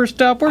uncover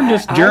stuff? We're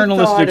just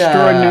journalists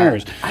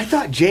extraordinaires. I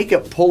thought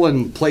Jacob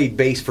Pullen played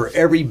bass for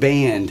every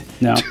band.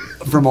 No.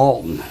 From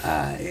Alton.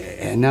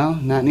 No,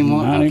 not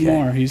anymore. Not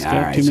anymore. He's got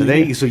all right. too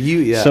many. So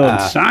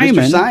Simon,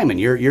 Mr. Simon,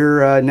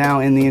 you're now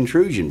in the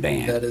Intrusion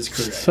band. That is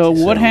correct. So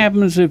what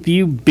happens if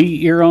you beat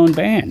your own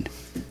band?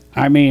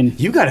 I mean,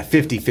 you got a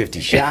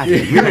 50-50 shot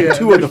here. You're in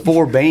 2 of the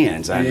 4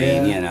 bands. I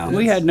mean,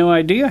 we had no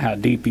idea how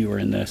deep you were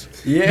in this.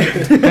 Yeah,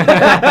 it's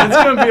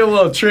gonna be a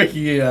little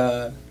tricky.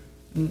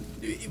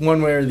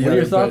 One way or the other. What are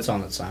your thoughts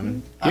on it,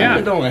 Simon? I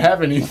really don't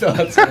have any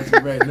thoughts as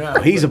of right now.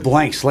 Well, he's a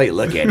blank slate.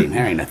 Look at him.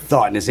 There ain't a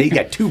thought in his head. He's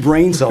got 2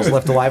 brain cells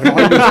left alive, and all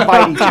they do is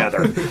fight each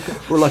other.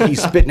 We're lucky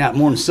he's spitting out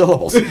more than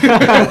syllables.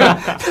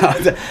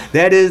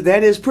 That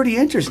is pretty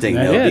interesting,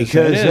 though,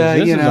 because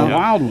this is a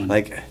wild one.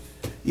 Like,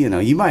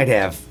 you might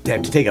have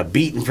to take a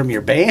beating from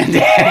your band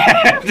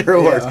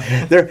afterwards.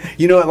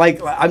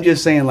 I'm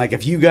just saying, like,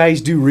 if you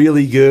guys do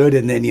really good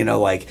and then,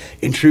 like,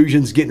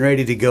 Intrusion's getting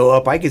ready to go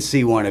up, I could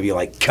see one of you,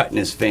 like, cutting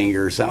his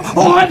finger or something.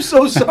 Oh, I'm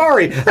so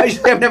sorry. I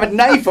just happen to have a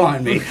knife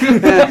on me.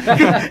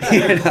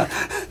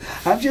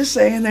 I'm just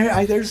saying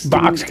there's...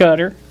 Box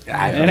cutter. It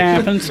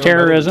happens.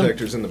 Terrorism.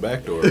 Detectors in the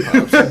back door.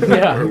 Pops.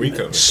 Where are we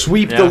coming?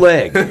 Sweep the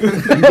leg.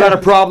 You got a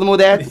problem with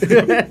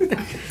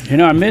that?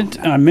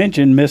 I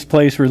mentioned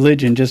Misplaced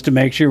Religion just to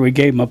make sure we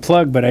gave them a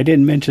plug, but I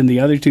didn't mention the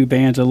other 2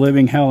 bands, A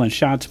Living Hell and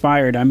Shots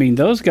Fired. I mean,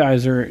 those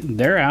guys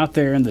they're out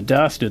there in the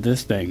dust of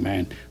this thing,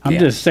 man. I'm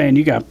just saying,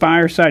 you got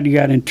Fireside, you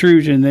got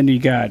Intrusion, then you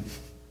got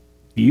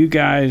you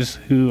guys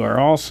who are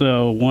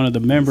also one of the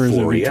members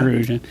Euphoria. of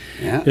Intrusion.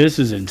 Yeah. This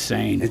is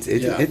insane.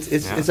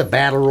 It's a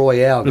battle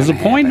royale. There's a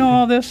gonna point in happen.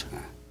 all this?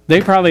 They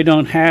probably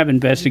don't have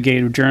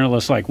investigative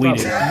journalists like we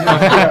do.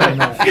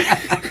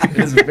 It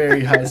is a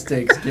very high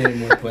stakes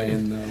game we're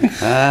playing though.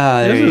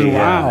 Ah, there This is you go.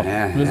 wild.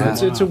 Yeah.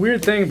 It's a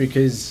weird thing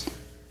because,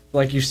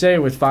 like you say,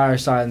 with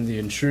Fireside and The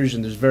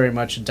Intrusion, there's very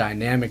much a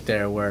dynamic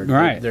there where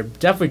Right. they're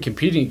definitely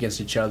competing against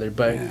each other.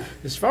 But Yeah.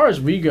 as far as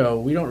we go,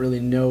 we don't really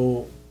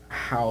know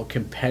how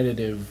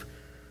competitive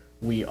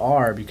we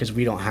are because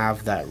we don't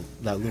have that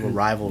little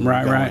rivalry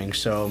Right, going. right.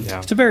 So Yeah.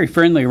 It's a very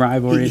friendly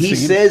rivalry. He it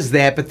seems. says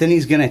that, but then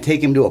he's going to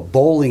take him to a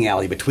bowling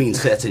alley between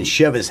sets and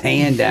shove his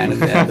hand down in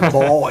the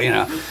ball,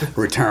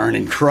 return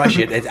and crush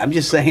it. I'm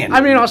just saying.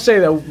 I mean, I'll say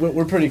that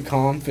we're pretty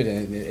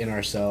confident in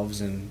ourselves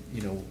and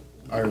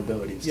our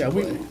abilities. Yeah,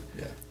 we.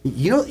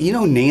 you know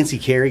who Nancy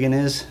Kerrigan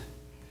is?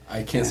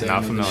 I can't say Not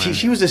I'm familiar.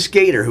 She was a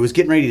skater who was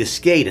getting ready to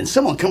skate, and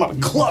someone come up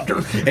and clubbed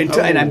her. And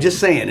I'm just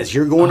saying, as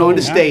you're going on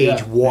the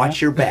stage,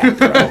 watch your back,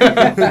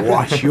 bro.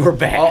 Watch your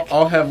back.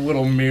 I'll have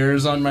little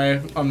mirrors on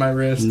my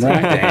wrist.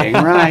 Dang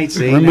right.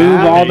 See, Remove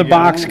now, all there the you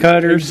box go.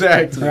 cutters.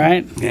 Exactly.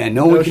 Right? Yeah,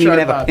 no one can even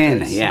sharp have a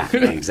pen. objects. Yeah,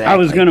 exactly. I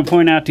was going to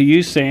point out to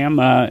you, Sam,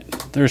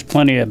 there's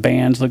plenty of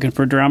bands looking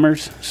for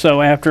drummers.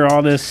 So after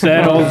all this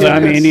settles, I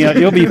mean,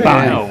 you'll be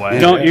fine. No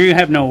way. You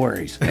have no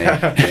worries.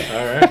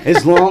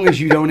 As long as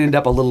you don't end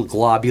up a little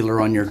globular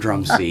on your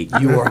drum seat,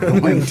 you are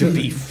going to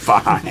be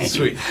fine.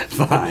 Sweet.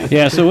 Fine.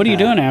 Yeah, so what are you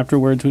doing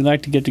afterwards? We'd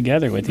like to get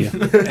together with you.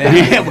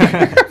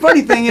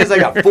 Funny thing is, I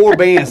got 4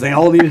 bands. They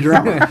all need a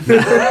drummer.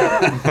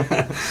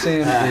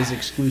 Sam is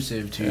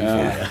exclusive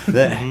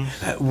to.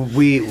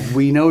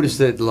 We noticed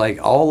that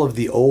like all of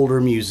the older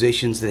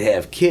musicians that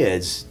have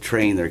kids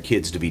train their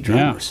kids to be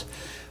drummers.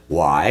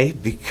 Why?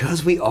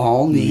 Because we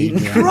all need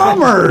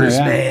drummers,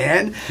 Yeah.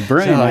 man.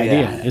 Brilliant So, idea.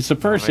 yeah. It's the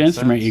first makes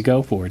instrument sense. you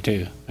go for,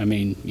 too. I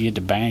mean, you get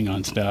to bang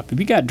on stuff. If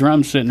you got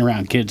drums sitting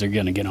around, kids are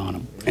going to get on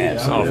them.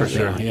 Absolutely. Oh, for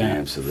sure. Yeah.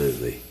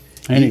 Absolutely.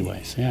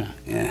 Anyways, yeah.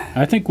 Yeah.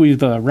 I think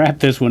we've wrapped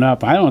this one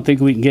up. I don't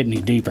think we can get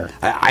any deeper.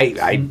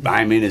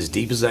 I'm in as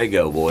deep as I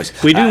go, boys.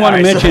 We do want to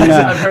All right, so- mention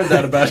I've heard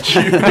that about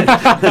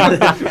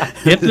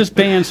you. if this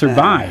band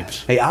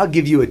survives, Hey, I'll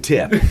give you a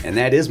tip, and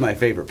that is my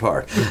favorite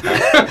part.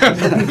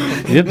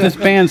 if this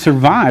band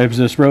survives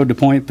this Road to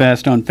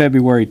Pointfest on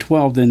February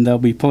 12th, then they'll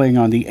be playing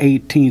on the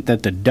 18th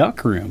at the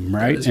Duck Room,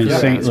 right, in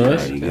correct. St. That's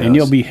Louis. correct. And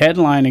you'll be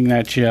headlining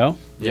that show.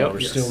 Yeah, we're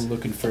still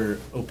looking for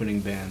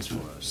opening bands for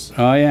us.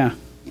 Oh, yeah.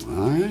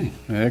 All right.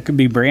 There could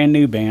be brand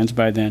new bands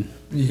by then.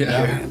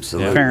 Yeah.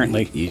 Absolutely.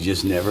 Apparently. You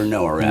just never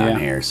know around Yeah.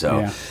 here.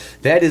 So Yeah.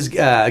 that is,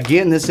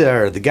 again, this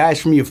are the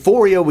guys from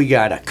Euphoria. We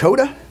got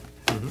Coda.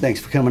 Thanks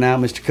for coming out,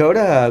 Mr.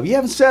 Coda. You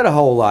haven't said a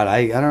whole lot.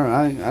 I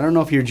don't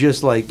know if you're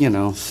just like,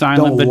 Silent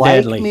don't but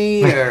like deadly.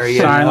 me or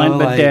Silent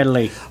but like,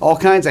 deadly. all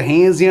kinds of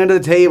hands under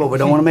the table, but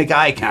don't want to make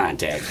eye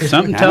contact.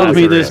 Something I tells know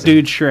me you're this interested.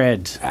 dude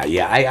shreds.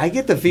 Yeah, I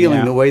get the feeling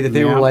Yeah. the way that they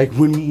Yeah. were like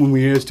when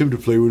we asked him to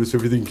play with us,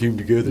 everything came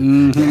together.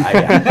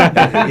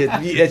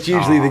 Mm-hmm. It's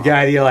usually the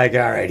guy that you're like, all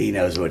right, he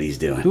knows what he's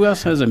doing. Who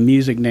else has a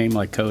music name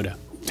like Coda?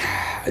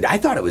 I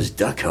thought it was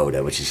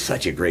Dakota, which is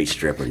such a great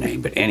stripper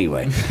name. But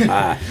anyway,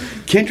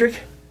 Kendrick,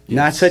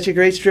 not such a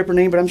great stripper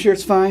name, but I'm sure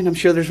it's fine. I'm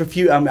sure there's a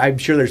few. I'm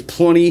sure there's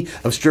plenty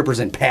of strippers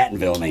in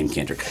Pattonville named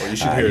Kendrick. Well, you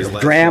should hear his Your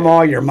last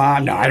grandma, your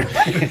mom. No, I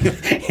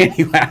don't.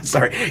 Anyway, I'm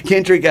sorry.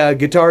 Kendrick,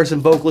 guitarist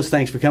and vocalist,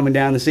 thanks for coming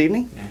down this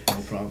evening. No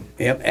problem.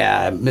 Yep,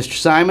 Mr.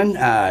 Simon,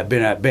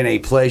 been a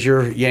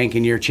pleasure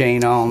yanking your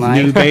chain all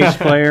night. New bass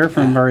player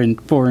for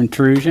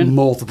Intrusion.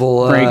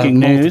 Multiple Breaking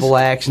news. multiple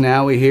acts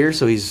now we hear,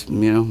 so he's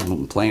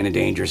playing a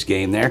dangerous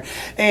game there.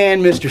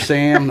 And Mr.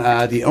 Sam,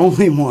 the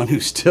only one who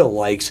still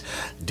likes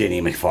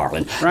Denny McFarlane.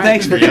 Right.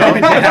 Thanks for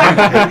coming down.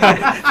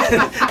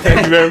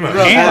 Thank you very much.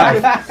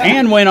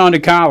 And went on to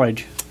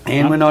college.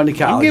 And went on to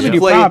college. I'm giving you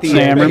Played at props, the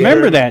Sam. end.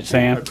 Remember that, I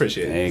Sam.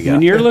 appreciate There it. you go.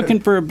 When you're looking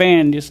for a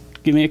band, just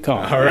give me a call.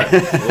 All right.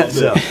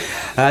 So,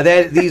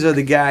 these are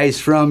the guys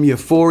from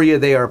Euphoria.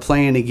 They are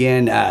playing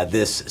again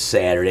this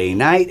Saturday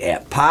night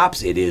at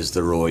Pops. It is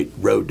the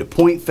Road to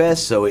Pointfest,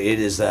 so it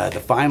is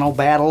the final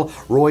battle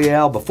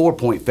royale before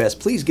Pointfest.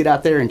 Please get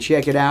out there and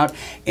check it out.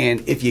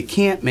 And if you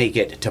can't make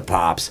it to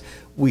Pops,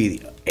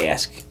 we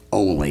ask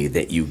only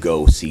that you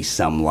go see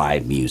some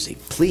live music.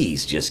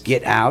 Please just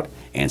get out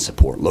and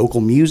support local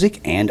music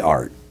and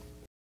art.